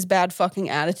 as is his bad fucking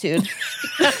attitude.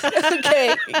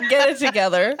 Okay, get it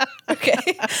together.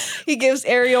 Okay. He gives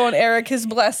Ariel and Eric his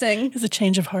blessing. It's a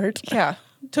change of heart. Yeah.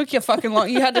 Took you fucking long.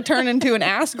 You had to turn into an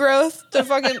ass growth to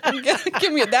fucking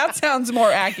give me that sounds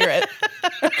more accurate.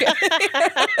 Okay.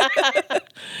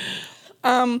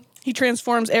 He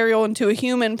transforms Ariel into a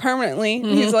human permanently.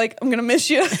 He's like, I'm gonna miss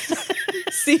you.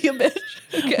 See you, bitch.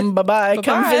 Okay. Bye-bye.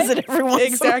 Come visit everyone.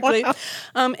 Exactly.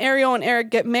 Ariel and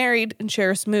Eric get married and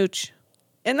share a smooch.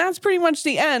 And that's pretty much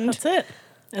the end. That's it.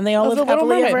 And they all live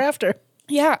happily ever after.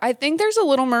 Yeah, I think there's a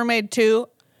Little Mermaid too.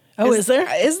 Oh, is there?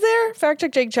 Is there? Fact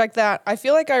check that. I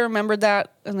feel like I remembered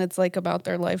that, and it's like about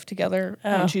their life together,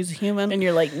 and she's a human. And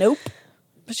you're like, nope.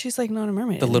 But she's like not a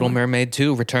mermaid. The Little Mermaid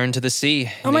 2 returned to the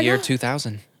sea in the year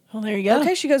 2000. Well, there you go.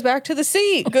 Okay, she goes back to the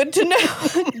sea. Good to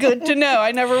know. Good to know.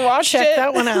 I never watched it. Check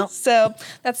that one out. So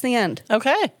that's the end.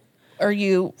 Okay.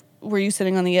 Were you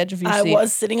sitting on the edge of your seat? I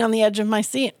was sitting on the edge of my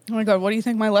seat. Oh my God, what do you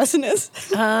think my lesson is?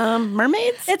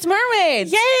 Mermaids? It's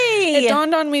mermaids. Yay! It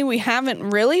dawned on me we haven't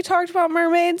really talked about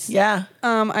mermaids. Yeah.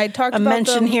 I talked a about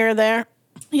mention them. here or there.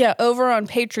 Yeah, over on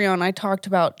Patreon, I talked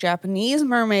about Japanese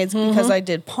mermaids because I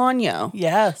did Ponyo.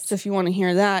 Yes. So if you want to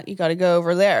hear that, you got to go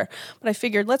over there. But I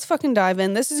figured, let's fucking dive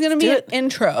in. This is going to be an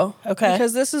intro. Okay.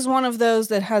 Because this is one of those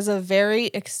that has a very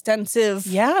extensive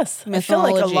mythology. I feel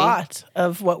like a lot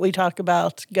of what we talk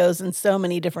about goes in so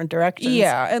many different directions.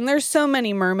 Yeah, and there's so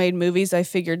many mermaid movies. I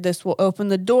figured this will open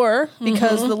the door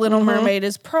because The Little Mermaid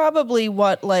is probably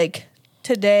what, like,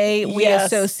 today we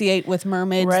associate with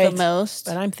mermaids the most.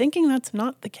 But I'm thinking that's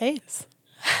not the case.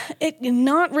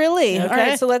 Not really. Okay. All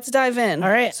right, so let's dive in. All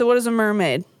right. So what is a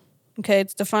mermaid? Okay,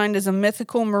 it's defined as a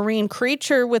mythical marine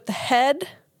creature with the head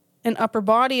and upper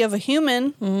body of a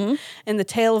human and the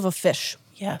tail of a fish.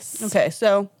 Yes. Okay,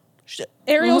 so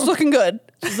Ariel's looking good.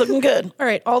 She's looking good. All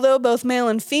right, although both male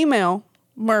and female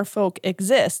merfolk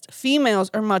exist,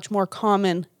 females are much more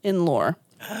common in lore.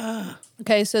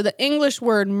 Okay, so the English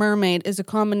word mermaid is a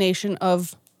combination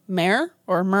of mer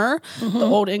or mer, the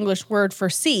Old English word for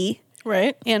sea,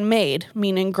 Right. and maid,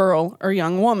 meaning girl or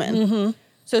young woman.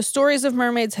 So stories of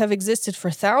mermaids have existed for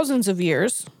thousands of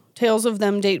years. Tales of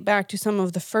them date back to some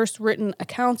of the first written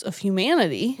accounts of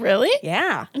humanity. Really?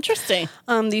 Yeah. Interesting.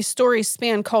 These stories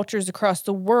span cultures across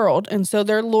the world, and so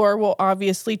their lore will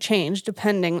obviously change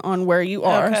depending on where you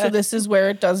are. Okay. So this is where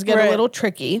it does get a little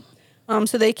tricky.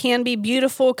 So they can be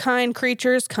beautiful, kind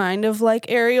creatures, kind of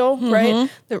like Ariel, right?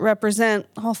 That represent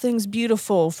all things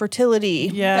beautiful, fertility,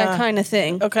 that kind of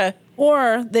thing. Okay.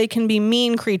 Or they can be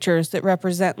mean creatures that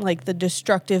represent like the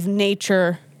destructive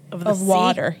nature of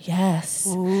water. Yes.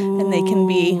 Ooh. And they can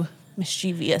be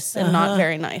mischievous and not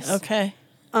very nice. Okay.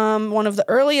 One of the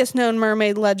earliest known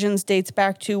mermaid legends dates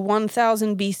back to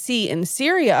 1000 BC in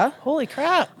Syria. Holy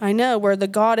crap. I know, where the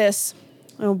goddess,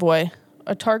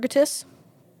 Atargatis.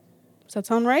 Does that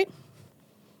sound right?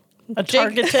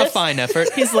 Atargatis? A fine effort.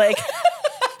 He's like,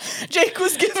 Jake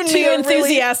was giving two me a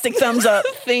enthusiastic thumbs up.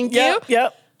 Thank you.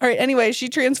 Yep. All right, anyway, she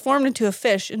transformed into a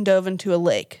fish and dove into a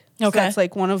lake. So Okay. that's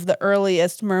like one of the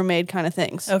earliest mermaid kind of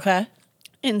things. Okay.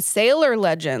 In sailor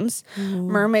legends,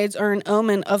 mermaids are an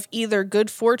omen of either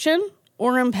good fortune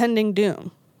or impending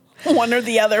doom. One or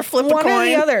the other. Flip a coin. One or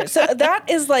the other. So that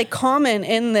is like common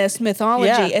in this mythology.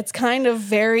 Yeah. It's kind of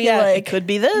very it could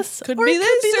be this. Could be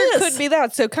this or it could be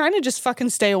that. So kind of just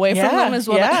fucking stay away from them as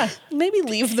well. Maybe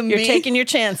leave them You're be. taking your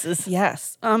chances.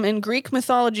 Yes. In Greek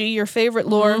mythology, your favorite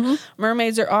lore,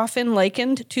 mermaids are often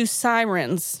likened to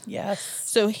sirens. Yes.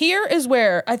 So here is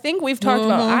where I think we've talked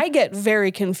about, I get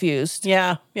very confused.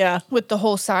 Yeah. With the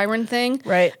whole siren thing.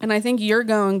 Right. And I think you're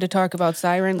going to talk about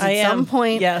sirens at some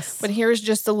point. Yes. But here's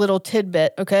just a little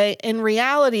tidbit, okay? In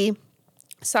reality,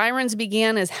 sirens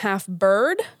began as half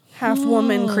bird, half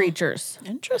woman creatures.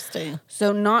 Interesting.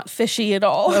 So not fishy at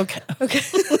all. Okay.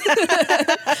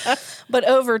 But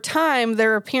over time,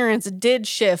 their appearance did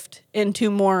shift into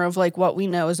more of like what we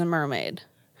know as a mermaid.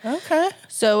 Okay.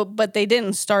 So, but they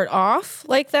didn't start off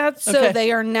like that. So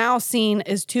they are now seen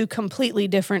as two completely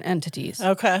different entities.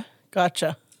 Okay.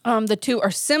 Gotcha. The two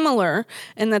are similar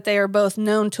in that they are both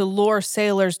known to lure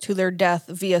sailors to their death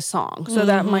via song. So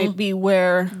that might be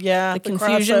where the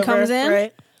confusion comes in.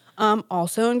 Right.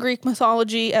 Also in Greek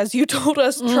mythology, as you told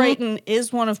us, Triton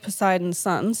is one of Poseidon's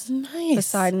sons. Nice.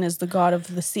 Poseidon is the god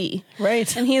of the sea.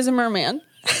 Right. And he is a merman.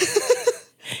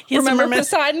 Remember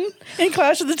Poseidon? In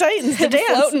Clash of the Titans, the dance.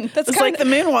 Floating. That's it's like the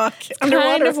moonwalk underwater.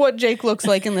 Kind of what Jake looks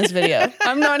like in this video.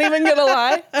 I'm not even going to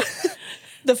lie.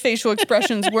 The facial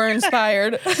expressions were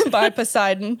inspired by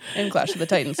Poseidon in Clash of the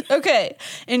Titans. Okay.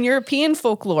 In European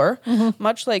folklore,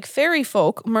 much like fairy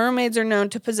folk, mermaids are known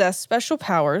to possess special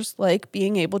powers like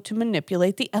being able to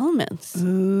manipulate the elements.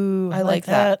 Ooh, I like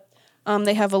that.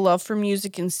 They have a love for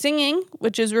music and singing,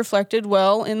 which is reflected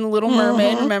well in The Little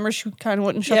Mermaid. Remember, she kind of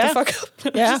wouldn't shut the fuck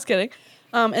up. Just kidding.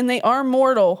 And they are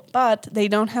mortal, but they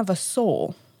don't have a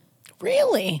soul.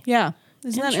 Really? Yeah.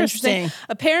 Isn't that interesting?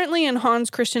 Apparently in Hans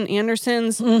Christian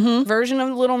Andersen's version of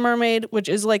The Little Mermaid, which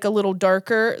is like a little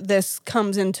darker, this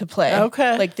comes into play.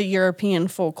 Okay. Like the European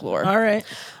folklore. All right.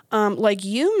 Like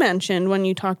you mentioned when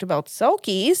you talked about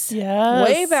Selkies, Yes.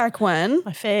 way back when,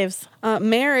 My faves.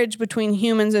 marriage between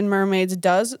humans and mermaids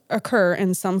does occur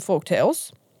in some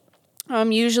folktales.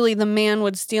 Usually the man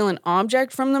would steal an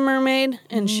object from the mermaid,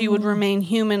 and she would remain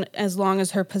human as long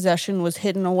as her possession was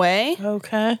hidden away.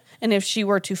 Okay. And if she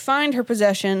were to find her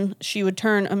possession, she would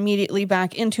turn immediately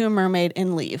back into a mermaid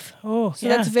and leave. Oh, so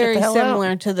that's very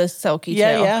similar to the Selkie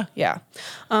tale. Yeah.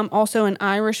 Also in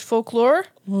Irish folklore,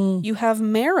 you have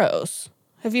marrows.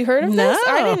 Have you heard of this?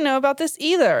 I didn't know about this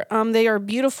either. They are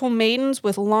beautiful maidens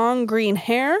with long green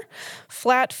hair,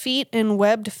 flat feet, and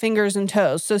webbed fingers and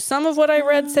toes. So some of what I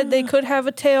read said they could have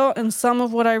a tail, and some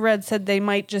of what I read said they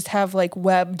might just have like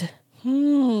webbed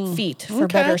feet for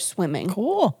better swimming.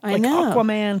 Cool. I like know.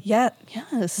 Aquaman.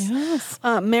 Yes.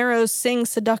 Marrows sing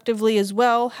seductively as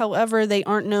well. However, they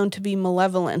aren't known to be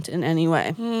malevolent in any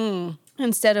way.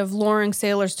 Instead of luring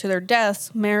sailors to their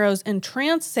deaths, marrows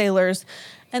entrance sailors,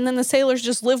 and then the sailors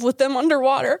just live with them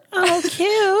underwater. Oh,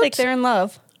 cute. Like they're in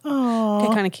love. Oh.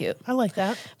 Okay, kind of cute. I like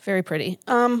that. Very pretty.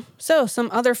 So some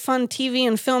other fun TV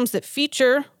and films that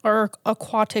feature our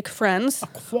aquatic friends.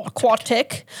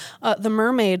 Aquatic. The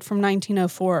Mermaid from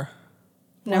 1904.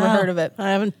 Never heard of it.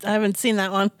 I haven't seen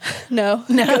that one. No.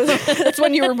 That's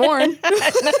when you were born.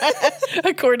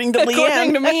 According to Leanne.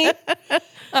 According to me.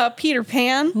 Peter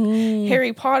Pan,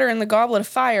 Harry Potter, and the Goblet of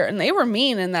Fire. And they were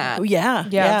mean in that. Oh, yeah.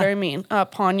 Yeah, very mean.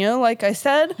 Ponyo, like I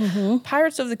said.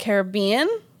 Pirates of the Caribbean.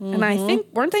 And I think,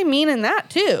 weren't they mean in that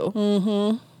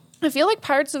too? I feel like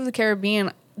Pirates of the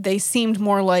Caribbean, they seemed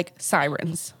more like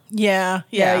sirens. Yeah.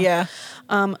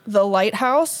 The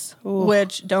Lighthouse,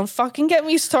 which don't fucking get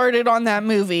me started on that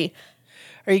movie.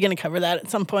 Are you going to cover that at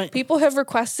some point? People have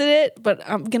requested it, but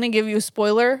I'm going to give you a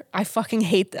spoiler. I fucking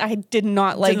hate I did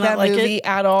not like that movie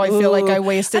at all. I feel like I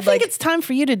wasted I think it's time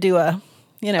for you to do a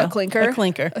clinker. A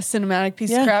clinker. A cinematic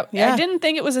piece of crap. Yeah. I didn't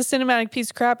think it was a cinematic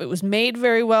piece of crap. It was made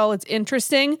very well. It's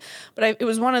interesting. But it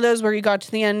was one of those where you got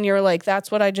to the end and you're like, that's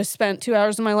what I just spent 2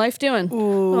 hours of my life doing.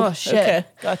 Ooh, oh, shit. Okay,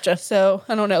 gotcha. So,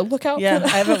 I don't know. Look out for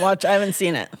that. I haven't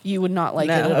seen it. You would not like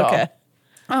it at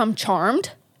all.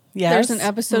 Charmed. Yes. There's an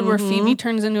episode where Phoebe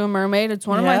turns into a mermaid. It's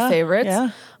one of my favorites.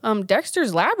 Yeah.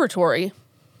 Dexter's Laboratory.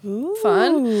 Ooh.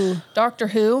 Fun. Doctor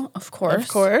Who, of course. Of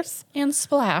course. And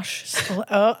Splash.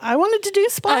 I wanted to do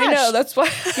Splash. I know, that's why.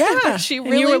 Yeah. She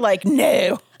really. And you were like,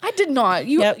 no. I did not.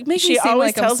 You make me seem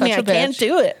always like I'm such a bitch. I can't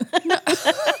do it. No.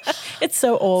 It's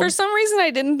so old. For some reason, I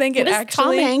didn't think it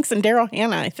actually. Tom Hanks and Daryl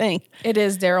Hannah, I think. It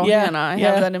is Daryl Hannah. I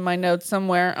have that in my notes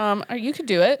somewhere. You could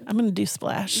do it. I'm going to do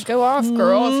Splash. Go off,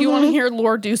 girl. If you want to hear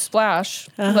Lore do Splash,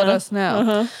 let us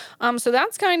know. So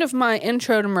that's kind of my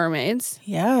intro to mermaids.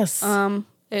 Yes.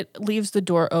 It leaves the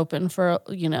door open for,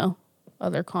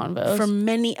 other convos. For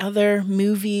many other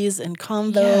movies and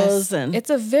convos. And it's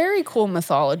a very cool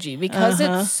mythology because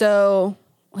it's so,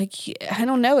 I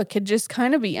don't know, it could just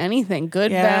kind of be anything,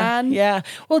 good, bad. Yeah.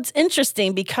 Well, it's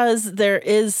interesting because there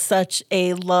is such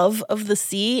a love of the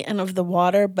sea and of the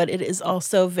water, but it is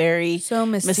also very so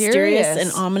mysterious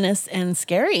and ominous and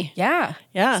scary. Yeah.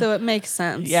 Yeah. So it makes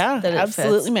sense. Yeah, that it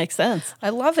absolutely fits. Makes sense. I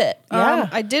love it. Yeah.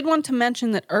 I did want to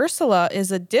mention that Ursula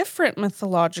is a different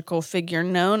mythological figure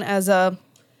known as a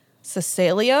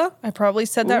Caecilia. I probably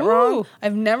said that wrong.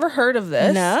 I've never heard of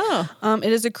this. No.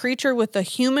 It is a creature with a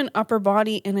human upper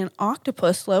body and an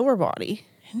octopus lower body.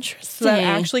 Interesting. So that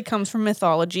actually comes from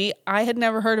mythology. I had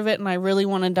never heard of it, and I really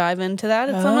want to dive into that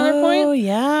at some other point. Oh,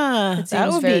 yeah.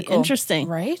 That would be cool. interesting.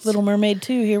 Right? Little Mermaid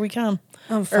 2, here we come.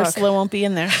 Oh, fuck. Ursula won't be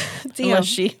in there unless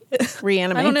she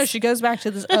reanimates. I don't know. She goes back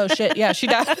to this. Oh, shit. Yeah, she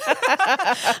died.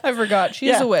 I forgot. She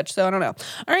is a witch, so I don't know.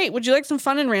 All right. Would you like some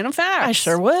fun and random facts? I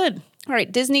sure would. All right.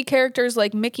 Disney characters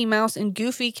like Mickey Mouse and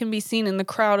Goofy can be seen in the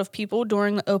crowd of people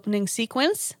during the opening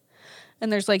sequence.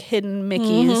 And there's hidden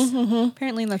Mickeys.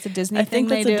 Apparently that's a Disney thing. I think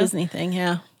that's a Disney thing,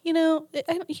 yeah. You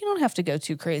don't have to go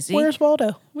too crazy. Where's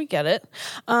Waldo? We get it.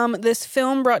 This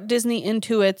film brought Disney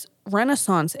into its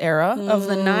Renaissance era of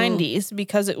the 90s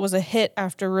because it was a hit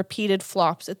after repeated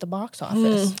flops at the box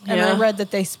office. And I read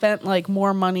that they spent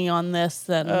more money on this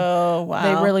than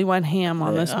they really went ham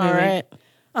on this movie. All right.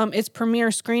 Its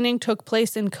premiere screening took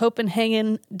place in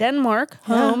Copenhagen, Denmark,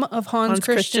 home of Hans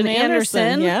Christian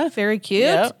Andersen. Yeah. Very cute.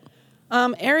 Yep.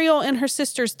 Ariel and her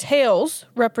sister's tails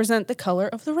represent the color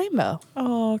of the rainbow.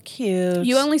 Oh, cute.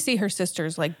 You only see her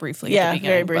sisters briefly. Yeah, at the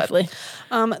beginning, very briefly.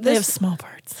 They have small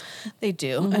parts. They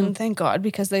do, and thank God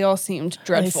because they all seemed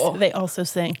dreadful. They also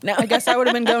sing. No, I guess I would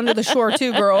have been going to the shore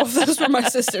too, girl. If those were my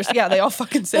sisters. Yeah, they all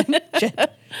fucking sing. Shit.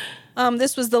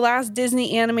 This was the last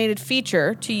Disney animated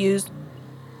feature to use.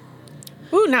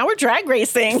 Ooh, now we're drag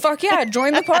racing. Fuck yeah,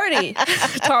 join the party.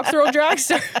 Top Thrill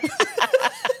Dragster.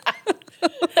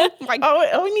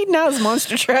 All we need now is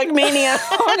Monster Truck Mania.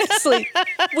 Honestly,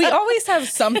 we always have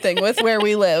something with where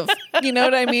we live. You know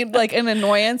what I mean? Like an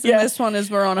annoyance. And this one is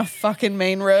we're on a fucking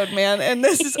main road, man. And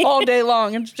this is all day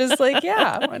long. It's just like,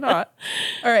 yeah, why not?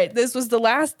 All right. This was the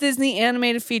last Disney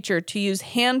animated feature to use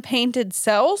hand-painted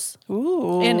cells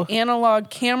in analog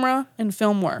camera and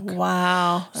film work.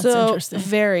 Wow. That's interesting.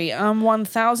 Very.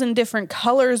 1,000 different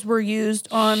colors were used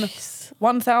on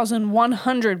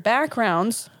 1,100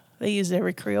 backgrounds. They used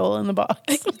every Creole in the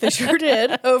box. They sure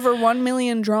did. Over 1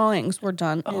 million drawings were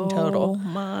done in total. Oh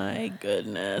my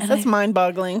goodness. That's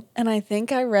mind-boggling. And I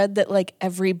think I read that like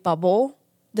every bubble,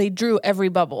 they drew every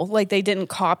bubble. Like they didn't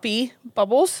copy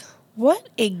bubbles. What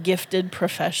a gifted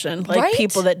profession. Like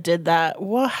people that did that.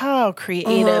 Wow, how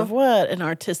creative. What an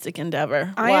artistic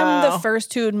endeavor. I am the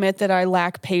first to admit that I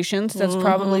lack patience. That's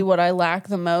probably what I lack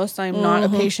the most. I'm not a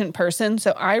patient person.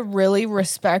 So I really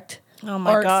respect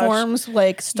art forms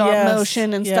like stop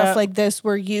motion and stuff like this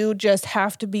where you just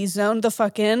have to be zoned the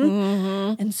fuck in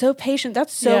and so patient.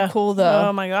 That's so cool though.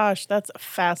 Oh my gosh, that's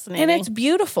fascinating. And it's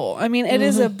beautiful. I mean, it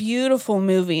is a beautiful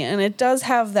movie and it does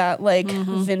have that like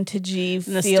vintagey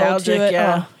nostalgic feel to it.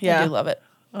 Yeah. I do love it.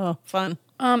 Oh, fun.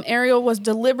 Ariel was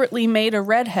deliberately made a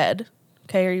redhead.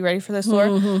 Okay, are you ready for this,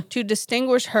 Laura? To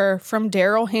distinguish her from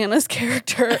Daryl Hannah's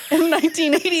character in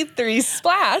 1983's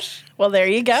Splash. Well, there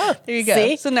you go. There you go.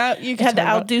 See? So now you can had to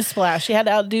outdo Splash. You had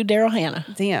to outdo Daryl Hannah.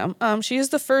 Damn. She is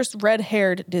the first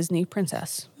red-haired Disney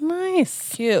princess.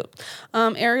 Nice. Cute.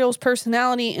 Ariel's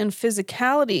personality and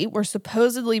physicality were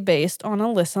supposedly based on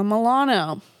Alyssa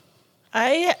Milano.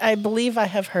 I believe I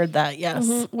have heard that,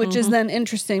 yes. Which is then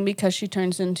interesting because she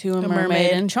turns into a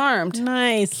mermaid in Charmed.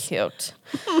 Nice. Cute.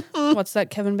 What's that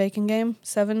Kevin Bacon game?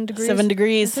 7 degrees? 7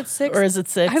 degrees. Is it 6? Or is it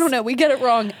 6? I don't know. We get it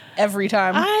wrong every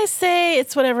time. I say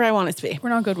it's whatever I want it to be. We're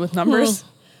not good with numbers.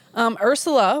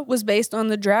 Ursula was based on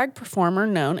the drag performer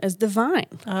known as Divine.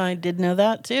 I did know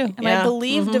that too. And I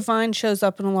believe Divine shows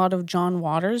up in a lot of John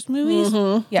Waters movies.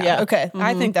 Yeah. Okay.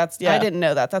 I think that's, I didn't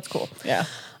know that. That's cool. Yeah.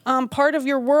 Part of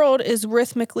your world is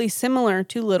rhythmically similar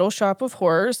to Little Shop of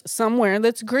Horrors, Somewhere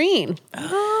That's Green.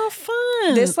 Oh,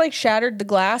 fun. This like shattered the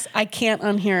glass. I can't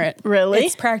unhear it. Really?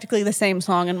 It's practically the same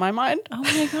song in my mind. Oh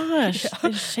my gosh.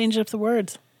 They just changed up the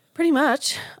words. Pretty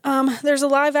much. There's a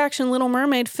live action Little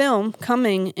Mermaid film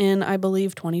coming in, I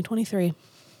believe, 2023.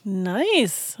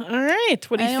 Nice. All right.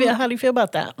 What do you feel? How do you feel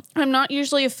about that? I'm not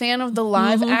usually a fan of the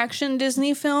live action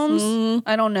Disney films.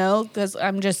 I don't know because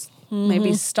I'm just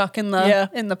maybe stuck in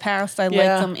the past. I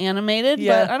like them animated,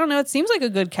 but I don't know. It seems like a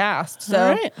good cast.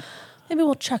 So maybe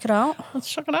we'll check it out. Let's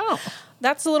check it out.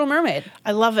 That's The Little Mermaid.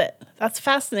 I love it. That's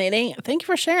fascinating. Thank you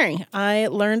for sharing. I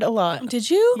learned a lot. Did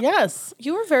you? Yes.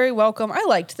 You were very welcome. I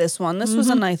liked this one. This was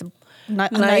a nice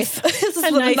this was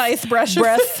a nice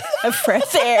breath of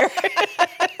fresh air.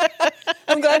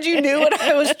 I'm glad you knew what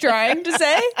I was trying to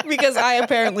say because I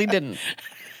apparently didn't.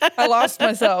 I lost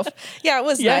myself. Yeah, it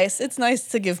was nice. It's nice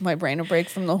to give my brain a break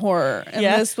from the horror. And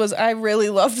I really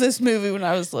loved this movie when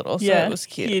I was little, so it was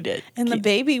cute. You did. And the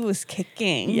baby was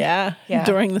kicking. Yeah.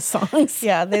 During the songs.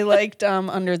 Yeah, they liked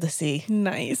Under the Sea.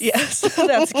 Nice. Yes,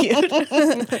 that's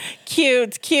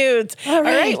cute. Cute. All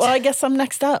right. Well, I guess I'm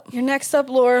next up. You're next up,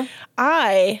 Laura.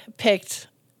 I picked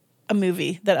a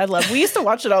movie that I love. We used to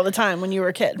watch it all the time when you were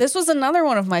a kid. This was another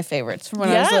one of my favorites from when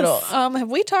I was little. Have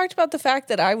we talked about the fact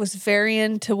that I was very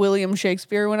into William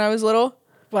Shakespeare when I was little?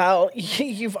 Well,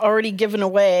 you've already given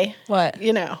away what?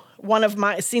 You know, one of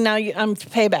my. See, now I'm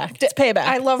payback. It's payback.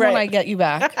 I love when I get you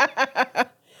back.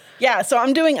 Yeah, so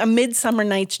I'm doing A Midsummer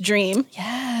Night's Dream.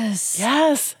 Yes.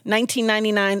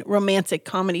 1999 romantic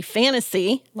comedy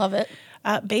fantasy. Love it.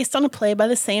 Based on a play by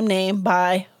the same name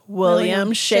by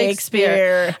William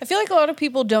Shakespeare. I feel like a lot of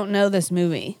people don't know this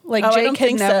movie. Like Jake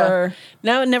had never. So.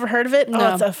 No, never heard of it. No.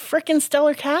 Oh, it's a freaking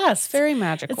stellar cast. It's very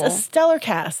magical. It's a stellar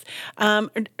cast. Are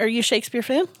you a Shakespeare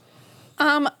fan?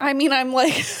 I mean, I'm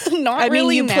like not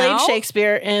really. You played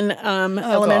Shakespeare in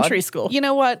elementary school. You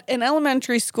know what? In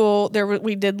elementary school,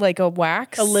 we did like a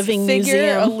wax, a living figure,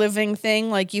 museum, a living thing.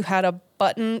 Like you had a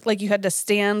button, like you had to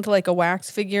stand like a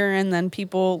wax figure, and then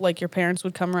people, like your parents,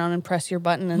 would come around and press your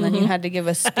button, and then you had to give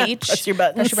a speech. Press your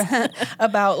buttons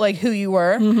about like who you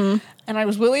were. And I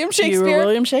was William Shakespeare. You were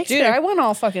William Shakespeare. Dude, I went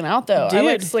all fucking out though. I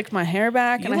like slicked my hair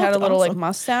back, and I had a little like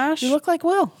mustache. You look like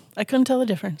Will. I couldn't tell the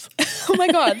difference. Oh my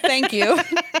God, thank you.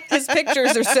 His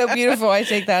pictures are so beautiful. I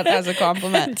take that as a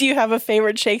compliment. Do you have a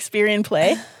favorite Shakespearean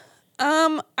play?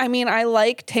 I mean, I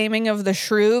like Taming of the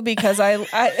Shrew because I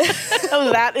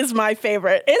oh, that is my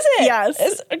favorite. Is it? Yes.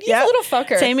 He's a little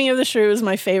fucker. Taming of the Shrew is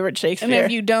my favorite Shakespeare. And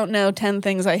if you don't know 10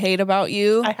 Things I Hate About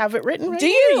You. I have it written right Do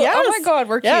you? Here. Yes. Oh my God,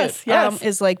 we're cute. Yes.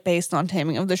 Is like based on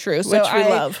Taming of the Shrew. So Which we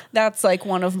love. That's like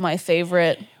one of my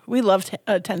favorite We loved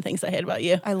 10 Things I Hate About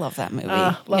You. I love that movie.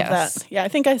 Love that. Yeah, I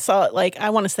think I saw it I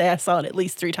want to say I saw it at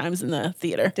least 3 times in the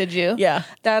theater. Did you? Yeah.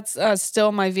 That's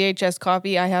still my VHS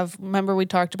copy. Remember we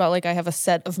talked about I have a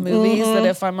set of movies that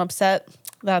if I'm upset,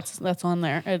 that's on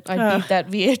there. I beat that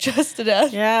VHS to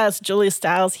death. Yeah, it's Julia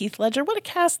Stiles, Heath Ledger. What a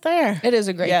cast there. It is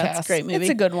a great cast. It's a great movie. It's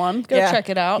a good one. Go check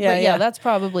it out. But that's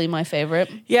probably my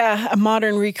favorite. Yeah, a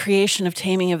modern recreation of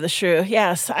Taming of the Shrew.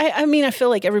 Yes. I mean, I feel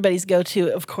like everybody's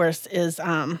go-to, of course, is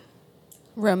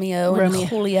Romeo and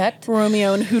Juliet.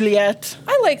 Romeo and Juliet.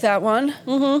 I like that one.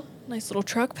 Mm-hmm. Nice little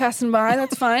truck passing by.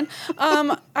 That's fine.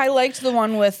 I liked the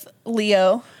one with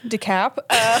Leo DiCap.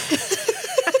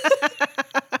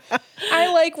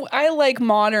 I like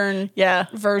modern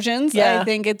versions. Yeah. I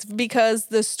think it's because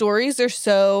the stories are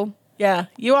so... Yeah.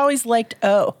 You always liked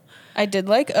O. I did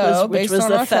like O, which based was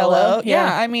on Othello. Othello.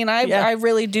 Yeah, I mean, I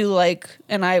really do like,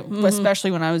 and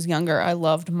especially when I was younger, I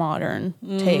loved modern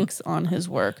takes on his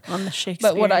work. On the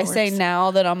Shakespeare But would I works. say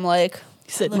now that I'm like...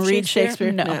 Sit and read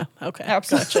Shakespeare? No. Okay.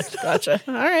 Absolutely. Gotcha.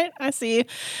 All right. I see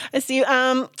you.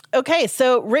 Okay.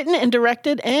 So written and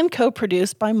directed and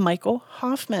co-produced by Michael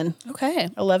Hoffman. Okay.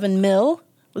 11 mil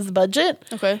was the budget.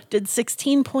 Okay. Did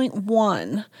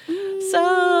 16.1.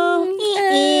 So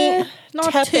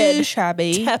not tepid. too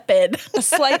shabby. Tepid. A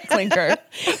slight clinker.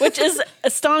 Which is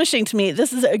astonishing to me.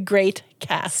 This is a great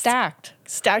cast.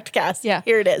 Stacked cast. Yeah.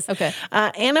 Here it is. Okay.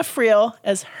 Anna Friel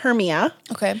as Hermia.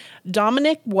 Okay.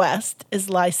 Dominic West is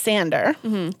Lysander.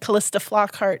 Callista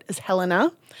Flockhart is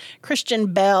Helena.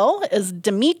 Christian Bell is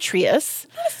Demetrius.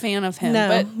 Not a fan of him. No,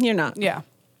 but you're not. yeah.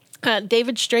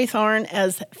 David Strathorn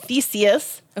as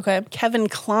Theseus. Okay. Kevin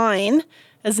Kline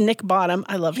as Nick Bottom.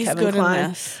 I love Kevin good in Kline.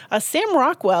 this. Sam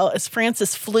Rockwell as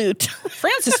Francis Flute.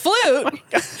 Francis Flute.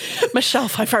 Michelle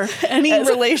Pfeiffer. Any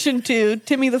relation to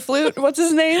Timmy the Flute? What's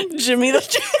his name? Jimmy the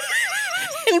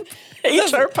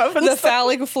HR Puff and The Stuff.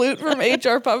 phallic flute from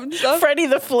HR Puff and Stuff. Freddie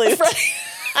the Flute.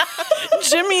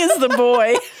 Jimmy is the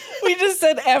boy. We just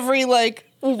said every white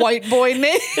boy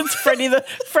name. It's Freddie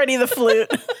the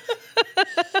Flute.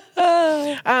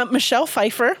 Michelle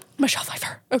Pfeiffer.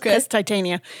 Okay. As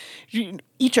Titania.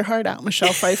 Eat your heart out,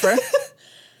 Michelle Pfeiffer.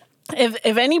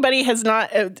 If anybody has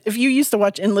not, if you used to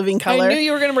watch In Living Color, I knew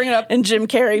you were going to bring it up. And Jim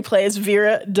Carrey plays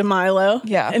Vera DeMilo.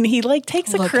 Yeah. And he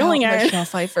takes a curling iron. Michelle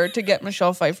Pfeiffer to get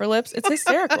Michelle Pfeiffer lips. It's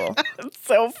hysterical. It's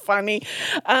so funny.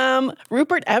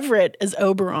 Rupert Everett is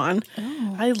Oberon.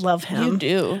 Oh, I love him. You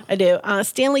do. I do.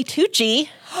 Stanley Tucci,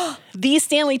 the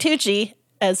Stanley Tucci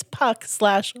as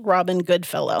Puck/Robin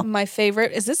Goodfellow. My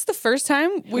favorite. Is this the first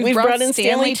time we've brought in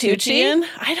Stanley Tucci in?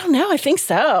 I don't know. I think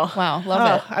so. Wow.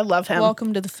 Love it. I love him.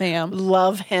 Welcome to the fam.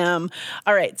 Love him.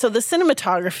 All right. So the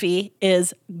cinematography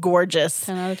is gorgeous.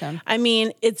 10 out of 10. I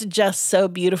mean, it's just so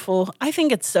beautiful. I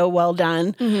think it's so well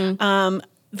done. Mm-hmm.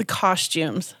 The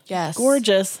costumes. Yes.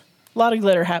 Gorgeous. A lot of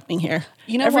glitter happening here.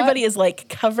 You know Everybody what? is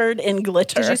covered in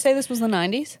glitter. Did you say this was the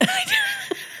 90s?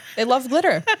 They love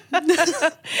glitter.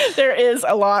 There is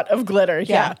a lot of glitter.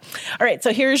 Yeah. All right.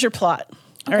 So here's your plot.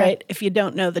 Okay. All right. If you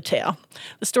don't know the tale,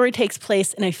 the story takes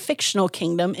place in a fictional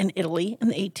kingdom in Italy in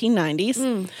the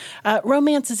 1890s.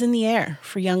 Romance is in the air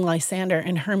for young Lysander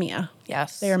and Hermia.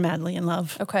 Yes. They are madly in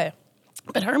love. Okay.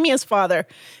 But Hermia's father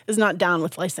is not down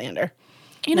with Lysander.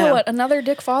 You know what? Another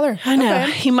dick father. I know.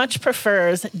 Okay. He much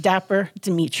prefers dapper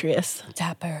Demetrius,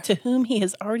 Dapper. to whom he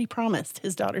has already promised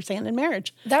his daughter's hand in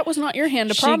marriage. That was not your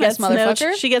hand to promise,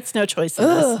 motherfucker. She gets no choice in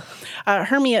this.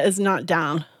 Hermia is not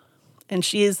down, and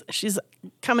she's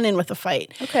coming in with a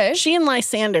fight. Okay. She and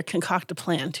Lysander concoct a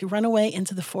plan to run away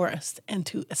into the forest and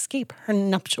to escape her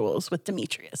nuptials with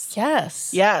Demetrius.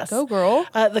 Yes. Yes. Go, girl.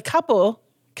 The couple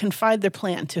confide their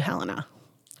plan to Helena,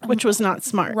 which was not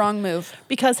smart. Wrong move.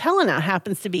 Because Helena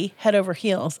happens to be head over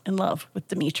heels in love with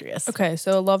Demetrius. Okay,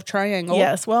 so a love triangle.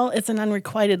 Yes, well, it's an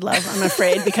unrequited love, I'm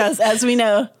afraid, because as we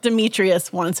know,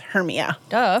 Demetrius wants Hermia.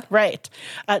 Duh. Right.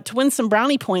 To win some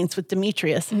brownie points with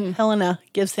Demetrius, Helena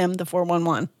gives him the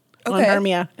 411 on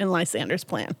Hermia and Lysander's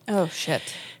plan. Oh, shit.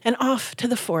 And off to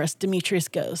the forest Demetrius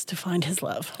goes to find his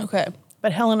love. Okay.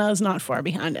 But Helena is not far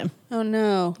behind him. Oh,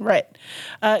 no. Right.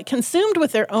 Consumed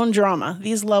with their own drama,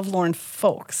 these lovelorn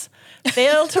folks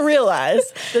fail to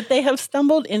realize that they have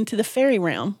stumbled into the fairy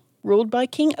realm ruled by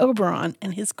King Oberon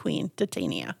and his queen,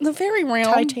 Titania. The fairy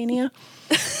realm. Titania?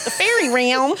 The fairy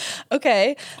realm.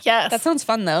 Okay. Yes. That sounds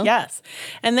fun, though. Yes.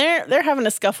 And they're having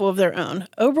a scuffle of their own.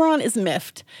 Oberon is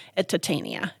miffed at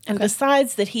Titania and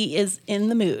decides that he is in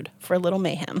the mood for a little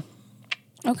mayhem.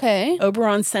 Okay.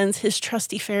 Oberon sends his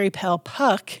trusty fairy pal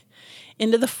Puck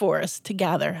into the forest to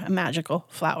gather a magical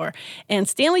flower. And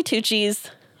Stanley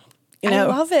Tucci's I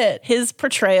love it. His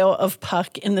portrayal of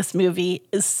Puck in this movie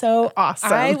is so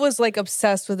awesome. I was like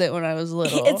obsessed with it when I was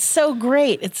little. It's so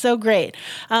great. It's so great.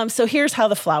 So here's how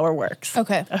the flower works.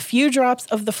 Okay. A few drops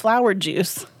of the flower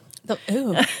juice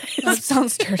Ooh, that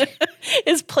sounds dirty.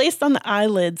 is placed on the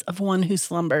eyelids of one who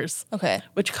slumbers. Okay.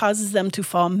 Which causes them to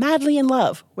fall madly in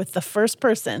love with the first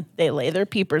person they lay their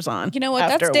peepers on. You know what?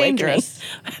 After That's dangerous.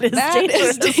 That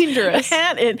is dangerous.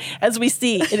 As we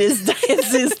see, it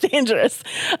is dangerous.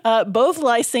 Both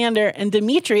Lysander and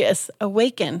Demetrius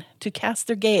awaken to cast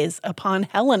their gaze upon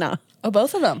Helena. Oh,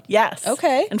 both of them? Yes.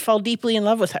 Okay. And fall deeply in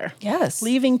love with her. Yes.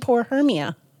 Leaving poor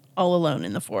Hermia all alone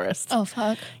in the forest. Oh,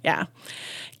 fuck. Yeah.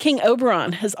 King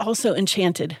Oberon has also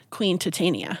enchanted Queen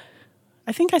Titania.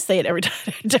 I think I say it every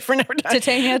time, different every time.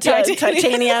 Titanic,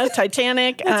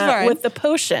 with the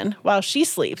potion while she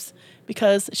sleeps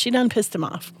because she done pissed him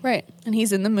off. Right. And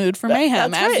he's in the mood for mayhem,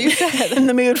 That's as you said. In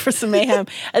the mood for some mayhem.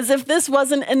 As if this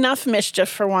wasn't enough mischief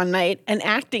for one night, an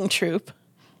acting troupe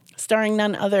starring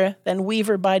none other than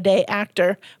Weaver by day,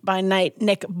 actor by night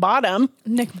Nick Bottom,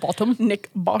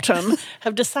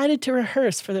 have decided to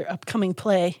rehearse for their upcoming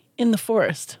play in the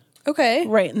forest. Okay.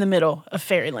 Right in the middle of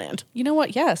fairyland. You know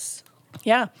what? Yes.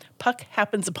 Yeah. Puck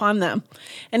happens upon them.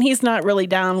 And he's not really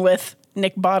down with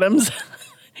Nick Bottom's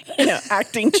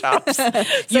acting chops.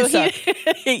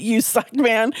 You suck,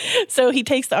 man. So he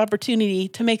takes the opportunity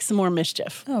to make some more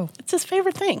mischief. Oh. It's his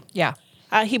favorite thing. Yeah.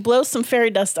 He blows some fairy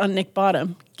dust on Nick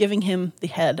Bottom, giving him the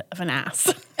head of an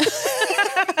ass.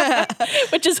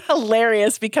 Which is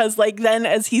hilarious because, then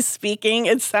as he's speaking,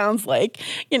 it sounds like,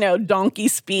 donkey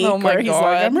speak. Oh my where he's God.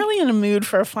 like, I'm really in a mood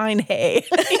for a fine hay.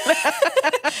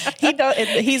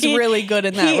 He's really good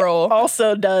in that role. He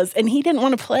also does. And he didn't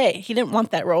want to play. He didn't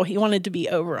want that role. He wanted to be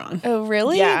Oberon. Oh,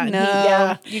 really? Yeah.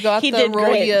 No. You got the role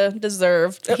great. you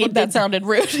deserved. That sounded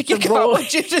rude. You got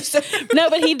what you deserved. No,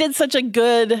 but he did such a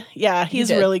good,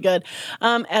 he's really good.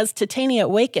 As Titania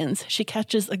awakens, she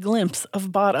catches a glimpse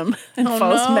of Bottom and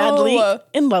falls madly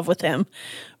in love with him,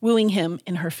 wooing him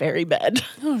in her fairy bed.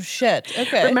 Oh, shit.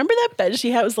 Okay. Remember that bed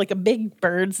she had? It was like a big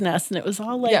bird's nest, and it was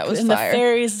all it was and fire. the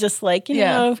fairies just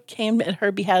came at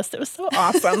her behest. It was so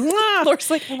awesome. Laura's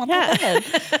like, I want that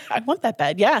bed. I want that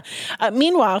bed, yeah.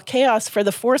 Meanwhile, chaos for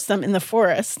the foursome in the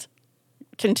forest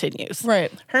continues.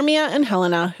 Right. Hermia and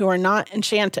Helena, who are not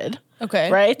enchanted,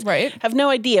 right, have no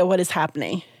idea what is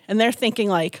happening. And they're thinking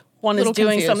one is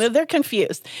doing something. They're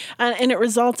confused. And it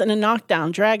results in a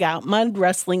knockdown, drag-out, mud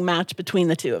wrestling match between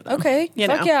the two of them. Okay.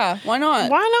 Fuck yeah. Why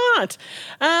not? Why not?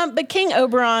 But King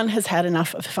Oberon has had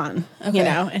enough of fun,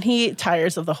 and he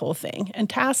tires of the whole thing and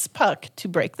tasks Puck to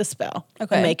break the spell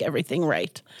and make everything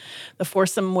right. The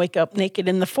foursome wake up naked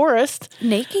in the forest.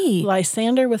 Naked.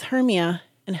 Lysander with Hermia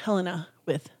and Helena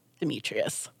with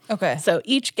Demetrius. Okay. So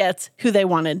each gets who they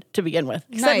wanted to begin with.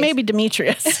 Except maybe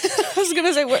Demetrius. I was going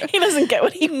to say, he doesn't get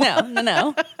what he wants.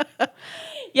 No.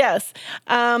 Yes.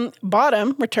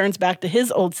 Bottom returns back to his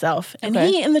old self, and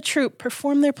he and the troupe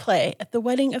perform their play at the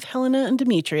wedding of Helena and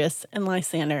Demetrius and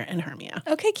Lysander and Hermia.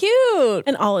 Okay, cute.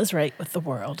 And all is right with the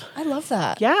world. I love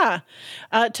that. Yeah.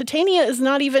 Titania is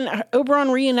not even,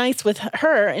 Oberon reunites with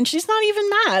her, and she's not even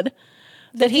mad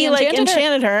that he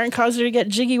enchanted her and caused her to get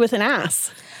jiggy with an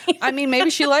ass. I mean,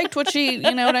 maybe she liked what she,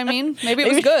 you know what I mean? Maybe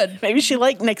it was good. Maybe she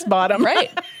liked Nick's Bottom.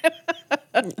 Right.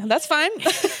 That's fine.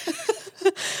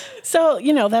 So,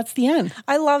 that's the end.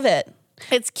 I love it.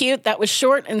 It's cute. That was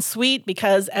short and sweet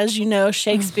because, as you know,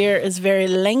 Shakespeare is very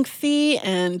lengthy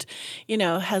and,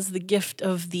 has the gift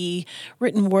of the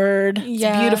written word.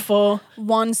 It's beautiful.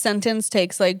 One sentence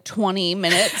takes 20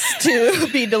 minutes to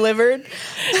be delivered.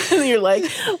 And you're like,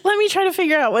 let me try to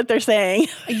figure out what they're saying.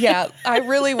 Yeah. I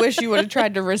really wish you would have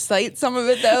tried to recite some of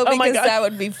it, though, because that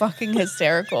would be fucking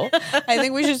hysterical. I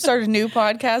think we should start a new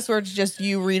podcast where it's just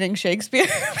you reading Shakespeare.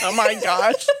 Oh, my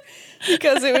gosh.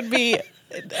 Because it would be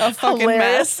a fucking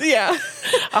mess. Yeah.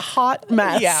 A hot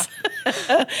mess. Yeah.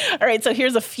 All right, so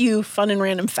here's a few fun and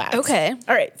random facts. Okay.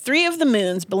 All right, 3 of the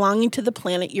moons belonging to the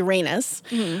planet Uranus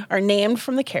are named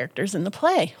from the characters in the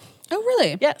play. Oh,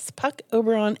 really? Yes, Puck,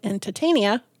 Oberon, and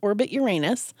Titania orbit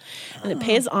Uranus, and it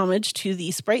pays homage to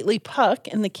the sprightly Puck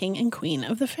and the king and queen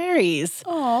of the fairies.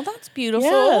 Oh, that's beautiful.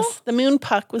 Yes, the moon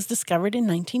Puck was discovered in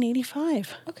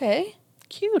 1985. Okay.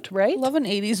 Cute, right? Love an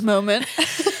 80s moment.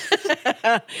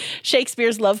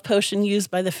 Shakespeare's love potion used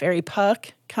by the fairy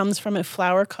Puck comes from a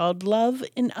flower called love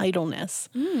in idleness,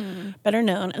 better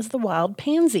known as the wild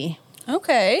pansy.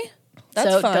 Okay.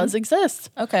 That's fun. It does exist.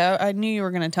 Okay, I knew you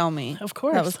were going to tell me. Of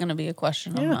course. That was going to be a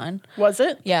question of mine. Was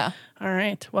it? Yeah. All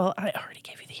right. Well, I already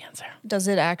gave you the answer. Does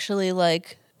it actually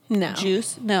no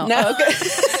juice? No. Okay.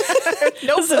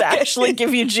 Does it actually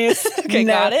give you juice? Okay,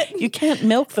 got it. You can't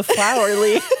milk the flower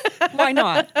leaf. Well, Why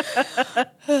not?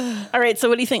 All right, so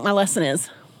what do you think my lesson is?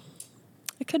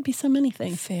 It could be so many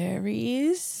things.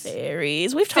 Fairies.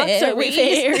 We've talked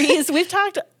fairies. We've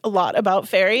talked a lot about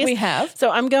fairies. We have. So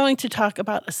I'm going to talk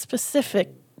about a specific.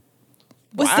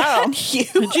 Was that you?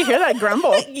 Did you hear that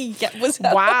grumble? Yeah, was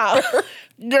that wow.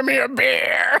 Give me a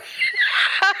beer.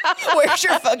 Where's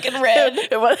your fucking red?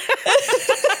 It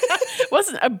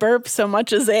wasn't a burp so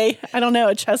much as a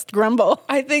chest grumble.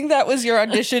 I think that was your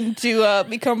audition to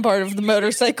become part of the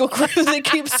motorcycle crew that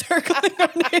keeps circling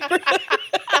our neighborhood.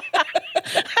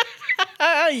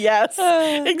 Yes,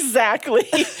 exactly.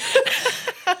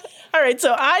 All right,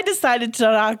 so I decided to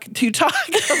talk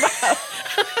about.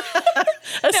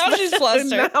 Now she's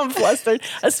flustered. Now I'm flustered.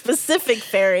 A specific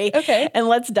fairy. Okay. And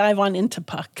let's dive on into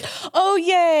Puck. Oh,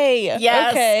 yay.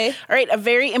 Yes. Okay. All right, a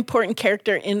very important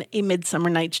character in A Midsummer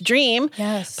Night's Dream.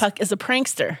 Yes. Puck is a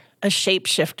prankster, a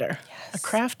shapeshifter, a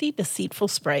crafty, deceitful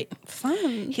sprite.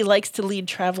 Fun. He likes to lead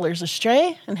travelers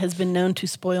astray and has been known to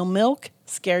spoil milk,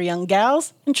 scare young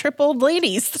gals, and trip old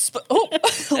ladies.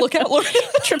 Look out, Lord.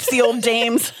 Trips the old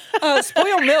dames.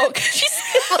 Spoil milk.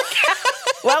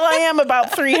 Well, I am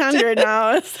about 300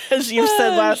 now, as you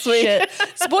said last week. Shit.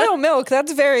 Spoil milk,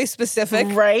 that's very specific.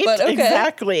 Right? But okay.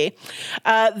 Exactly.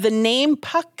 The name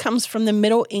Puck comes from the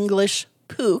Middle English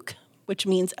Puk, which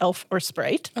means elf or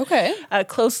sprite. Okay.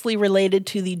 Closely related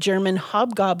to the German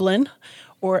hobgoblin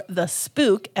or the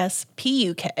spook,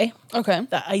 S-P-U-K. Okay.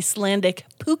 The Icelandic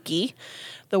Pookie,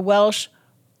 the Welsh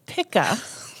Pika,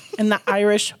 and the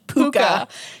Irish Puka.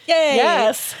 Yay.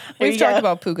 Yes. We've talked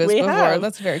about pukas before. Have.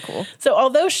 That's very cool. So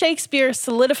although Shakespeare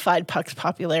solidified Puck's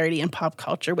popularity in pop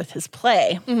culture with his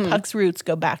play, Puck's roots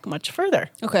go back much further.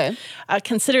 Okay.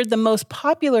 Considered the most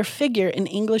popular figure in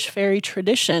English fairy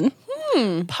tradition,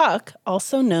 Puck,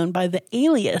 also known by the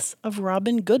alias of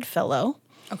Robin Goodfellow,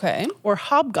 Okay. or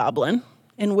Hobgoblin,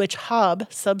 in which Hob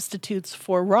substitutes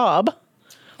for Rob,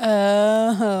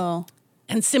 Oh.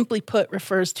 and simply put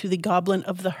refers to the goblin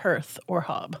of the hearth or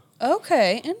hob.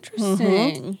 Okay.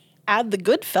 Interesting. Add the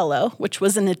Goodfellow, which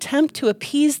was an attempt to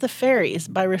appease the fairies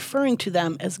by referring to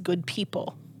them as good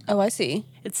people. Oh, I see.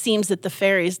 It seems that the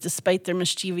fairies, despite their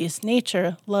mischievous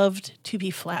nature, loved to be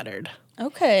flattered.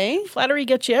 Okay. Flattery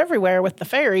gets you everywhere with the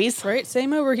fairies. Right.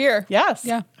 Same over here. Yes.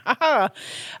 Yeah.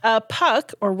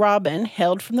 Puck, or Robin,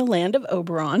 hailed from the land of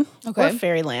Oberon, or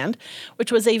fairyland,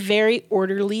 which was a very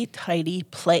orderly, tidy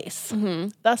place.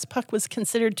 Thus, Puck was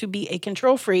considered to be a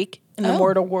control freak in the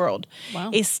mortal world,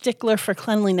 a stickler for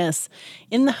cleanliness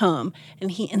in the home, and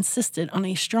he insisted on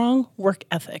a strong work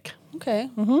ethic.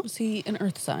 Okay. Was he an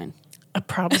earth sign?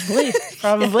 Probably.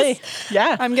 Yes.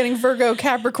 Yeah. I'm getting Virgo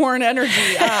Capricorn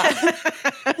energy.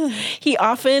 He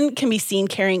often can be seen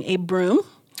carrying a broom.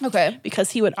 Okay.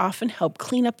 Because he would often help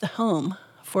clean up the home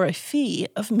for a fee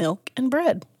of milk and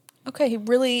bread. Okay, he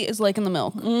really is liking the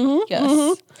milk.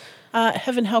 Yes.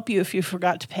 Heaven help you if you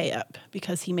forgot to pay up,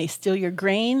 because he may steal your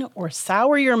grain or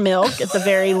sour your milk at the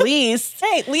very least.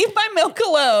 Hey, leave my milk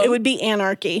alone. It would be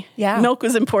anarchy. Yeah. Milk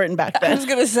was important back I then. was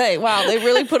going to say, wow, they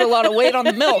really put a lot of weight on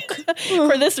the milk.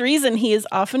 For this reason, he is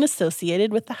often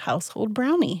associated with the household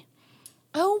brownie.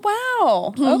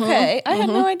 Oh, wow. Okay, I had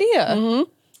no idea.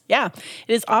 Yeah.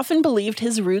 It is often believed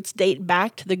his roots date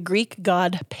back to the Greek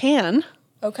god Pan.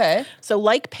 Okay. So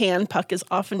like Pan, Puck is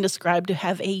often described to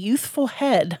have a youthful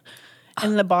head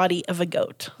and the body of a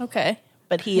goat. Okay.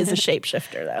 But he is a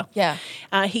shapeshifter, though. Yeah.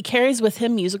 He carries with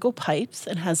him musical pipes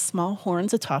and has small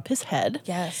horns atop his head.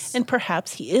 Yes. And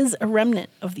perhaps he is a remnant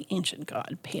of the ancient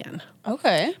god Pan.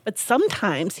 Okay. But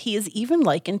sometimes he is even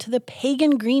likened to the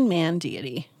pagan green man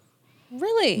deity.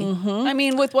 Really? I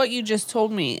mean, with what you just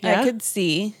told me, I could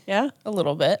see a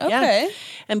little bit. Okay. Yeah.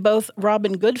 And both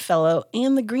Robin Goodfellow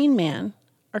and the Green Man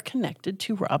are connected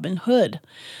to Robin Hood,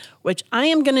 which I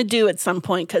am going to do at some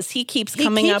point because he keeps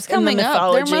coming up in the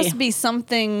mythology. There must be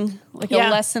something, like a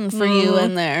lesson for you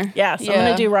in there. Yeah, so I'm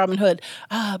going to do Robin Hood.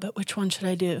 But which one should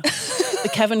I do?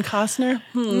 The Kevin Costner?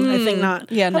 I think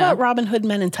not. Yeah, How about Robin Hood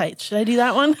Men in Tights? Should I do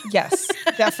that one? Yes,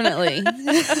 definitely.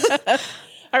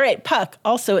 All right, Puck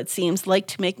also, it seems, liked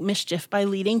to make mischief by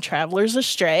leading travelers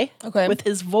astray with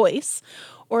his voice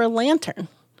or a lantern,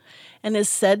 and is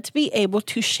said to be able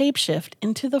to shapeshift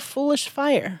into the foolish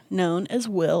fire known as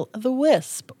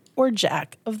Will-o'-the-Wisp or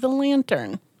Jack of the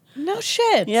Lantern. No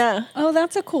shit. Yeah. Oh,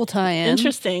 that's a cool tie-in.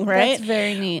 Interesting, right? That's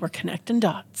very neat. We're connecting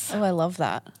dots. Oh, I love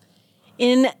that.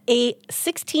 In a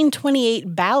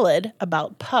 1628 ballad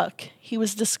about Puck, he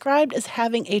was described as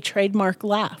having a trademark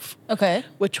laugh. Okay.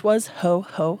 Which was ho,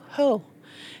 ho, ho.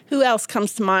 Who else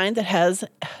comes to mind that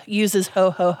uses ho,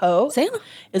 ho, ho? Santa.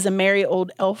 Is a merry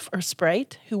old elf or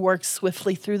sprite who works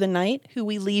swiftly through the night, who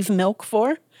we leave milk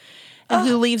for. And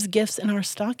who leaves gifts in our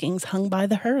stockings hung by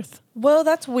the hearth? Well,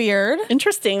 that's weird.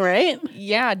 Interesting, right?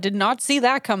 Yeah, did not see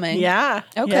that coming. Yeah.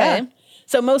 Okay. Yeah.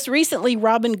 So most recently,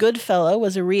 Robin Goodfellow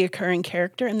was a reoccurring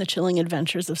character in The Chilling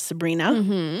Adventures of Sabrina.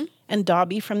 Mm-hmm. And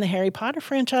Dobby from the Harry Potter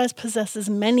franchise possesses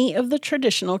many of the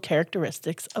traditional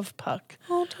characteristics of Puck.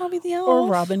 Oh, Dobby the Elf. Or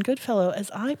Robin Goodfellow, as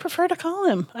I prefer to call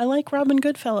him. I like Robin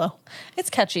Goodfellow. It's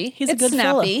catchy. He's a good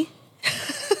snappy.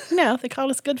 No, they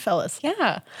called us Goodfellas.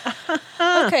 Yeah.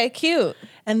 Okay, cute.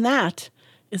 And that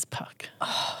is Puck.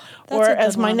 Oh, or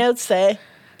as my notes say,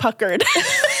 puckered.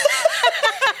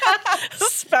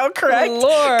 Spell correct.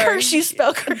 Lord. Curse you,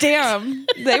 spell correct. Damn.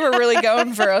 They were really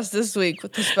going for us this week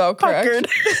with the spell correct. Puckered.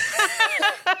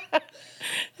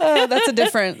 That's a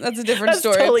different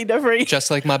story. Totally different.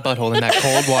 Just like my butthole in that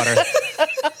cold water.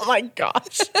 Oh my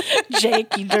gosh.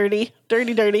 Jake, you dirty.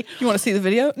 You want to see the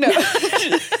video? No.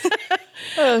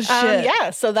 Oh, shit.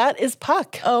 Yeah, so that is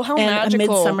Puck. Oh, how and magical. A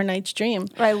Midsummer Night's Dream.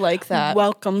 I like that.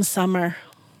 Welcome summer.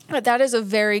 That is a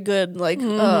very good,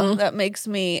 that makes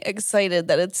me excited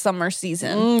that it's summer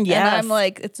season. Yes. And I'm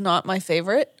like, it's not my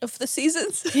favorite of the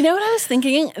seasons. You know what I was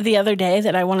thinking the other day?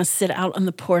 That I want to sit out on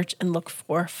the porch and look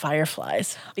for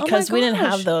fireflies. Because we didn't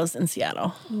have those in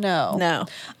Seattle. No.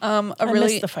 I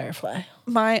miss the firefly.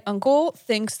 My uncle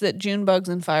thinks that June bugs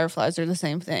and fireflies are the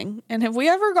same thing. And have we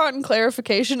ever gotten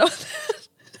clarification on that?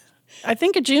 I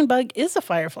think a June bug is a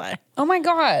firefly. Oh my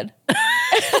God.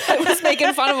 I was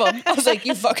making fun of him. I was like,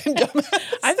 you fucking dumbass.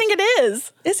 I think it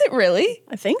is. Is it really?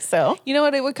 I think so. You know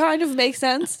what? It would kind of make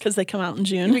sense. Because they come out in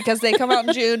June. Because they come out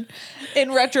in June.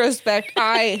 In retrospect,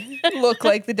 I look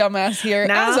like the dumbass here.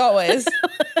 As always.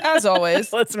 As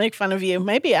always. Let's make fun of you.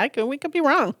 Maybe we could be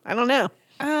wrong. I don't know.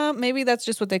 Maybe that's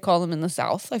just what they call them in the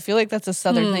South. I feel like that's a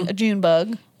Southern thing. A June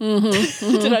bug.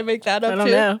 Mm-hmm. Did I make that up too? I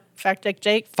don't know. Fact check,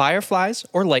 Jake. Fireflies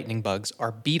or lightning bugs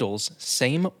are beetles,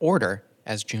 same order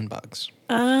as June bugs.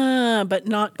 But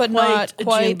not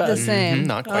quite the same. Mm-hmm,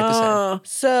 not quite the same.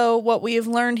 So what we have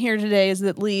learned here today is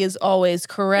that Lee is always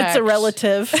correct. It's a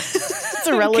relative. It's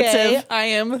a relative. Okay, I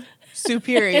am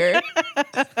superior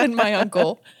than my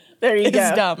uncle. There you go.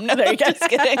 It's dumb. No, there you go. Just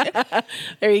kidding.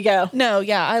 There you go. No,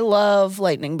 yeah, I love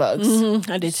lightning bugs.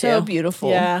 Mm-hmm, I do too. So beautiful.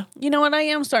 Yeah. You know what? I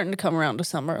am starting to come around to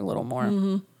summer a little more.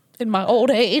 Mm-hmm. In my old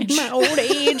age.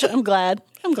 I'm glad.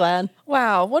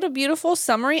 Wow, what a beautiful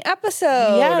summery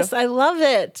episode. Yes, I love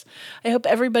it. I hope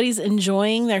everybody's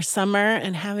enjoying their summer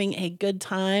and having a good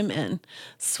time and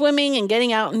swimming and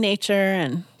getting out in nature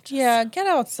and get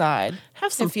outside.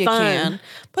 Have some if you fun. Can.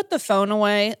 Put the phone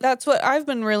away. That's what I've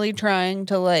been really trying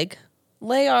to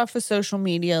lay off of social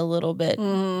media a little bit.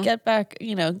 Get back,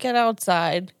 get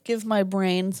outside. Give my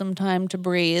brain some time to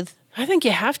breathe. I think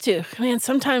you have to. Man,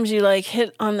 sometimes you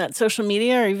hit on that social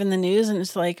media or even the news and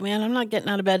it's like, man, I'm not getting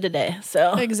out of bed today.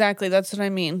 So exactly. That's what I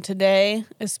mean. Today,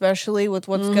 especially with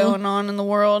what's going on in the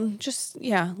world, just,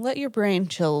 let your brain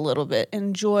chill a little bit.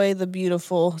 Enjoy the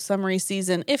beautiful summery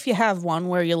season if you have one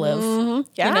where you live. Mm-hmm.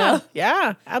 Yeah.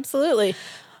 Yeah, absolutely.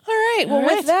 All right. Well,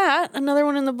 with that, another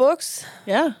one in the books.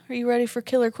 Yeah. Are you ready for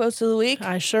Killer Quotes of the Week?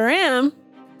 I sure am.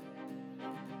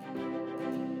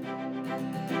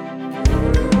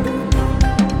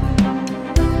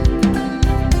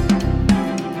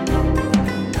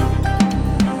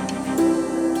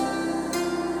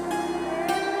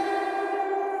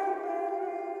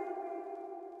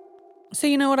 So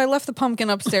you know what? I left the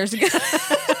pumpkin upstairs again.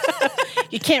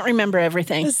 You can't remember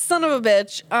everything. Son of a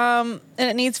bitch. And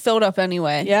it needs filled up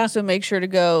anyway. Yeah. So make sure to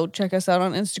go check us out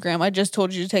on Instagram. I just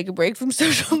told you to take a break from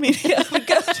social media.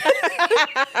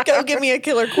 Go give me a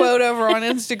killer quote over on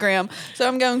Instagram. So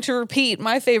I'm going to repeat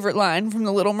my favorite line from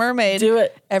The Little Mermaid. Do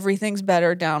it. Everything's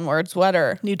better, downwards,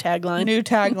 wetter. New tagline.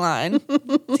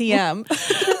 TM.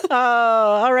 Oh,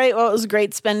 all right. Well, it was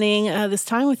great spending this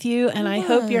time with you, and I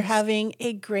hope you're having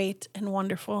a great and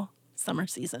wonderful summer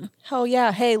season. Hell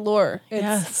yeah. Hey, Lore,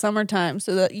 it's summertime,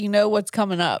 so that you know what's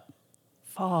coming up.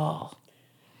 Fall.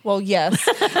 Well, yes.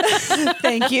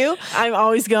 Thank you. I'm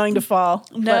always going to fall.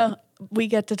 No, we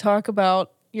get to talk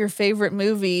about your favorite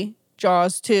movie,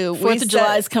 Jaws 2. 4th of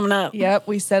July is coming up. Yep,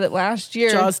 we said it last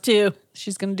year. Jaws 2.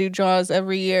 She's going to do Jaws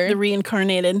every year. The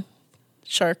reincarnated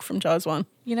shark from Jaws 1.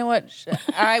 You know what?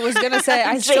 I was going to say,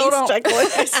 I still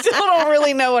don't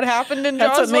really know what happened in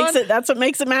Jaws 1. That's what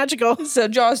makes it magical. So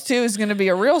Jaws 2 is going to be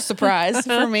a real surprise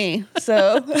for me.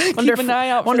 So keep an eye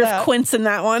out for that. Wonder if Quint's in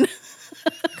that one.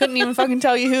 Couldn't even fucking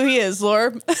tell you who he is,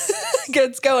 Laura.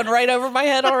 It's going right over my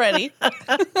head already.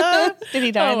 Did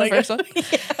he die in the first one?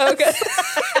 Yes. Okay.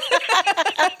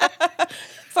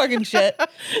 Fucking shit.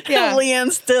 Yeah. Leanne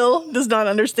still does not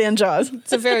understand Jaws.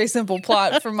 It's a very simple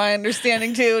plot from my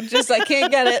understanding too. Just I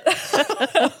can't get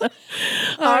it.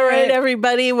 All right,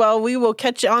 everybody. Well, we will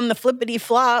catch you on the flippity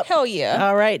flop. Hell yeah.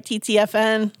 All right,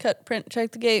 TTFN. Cut, print,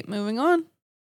 check the gate. Moving on.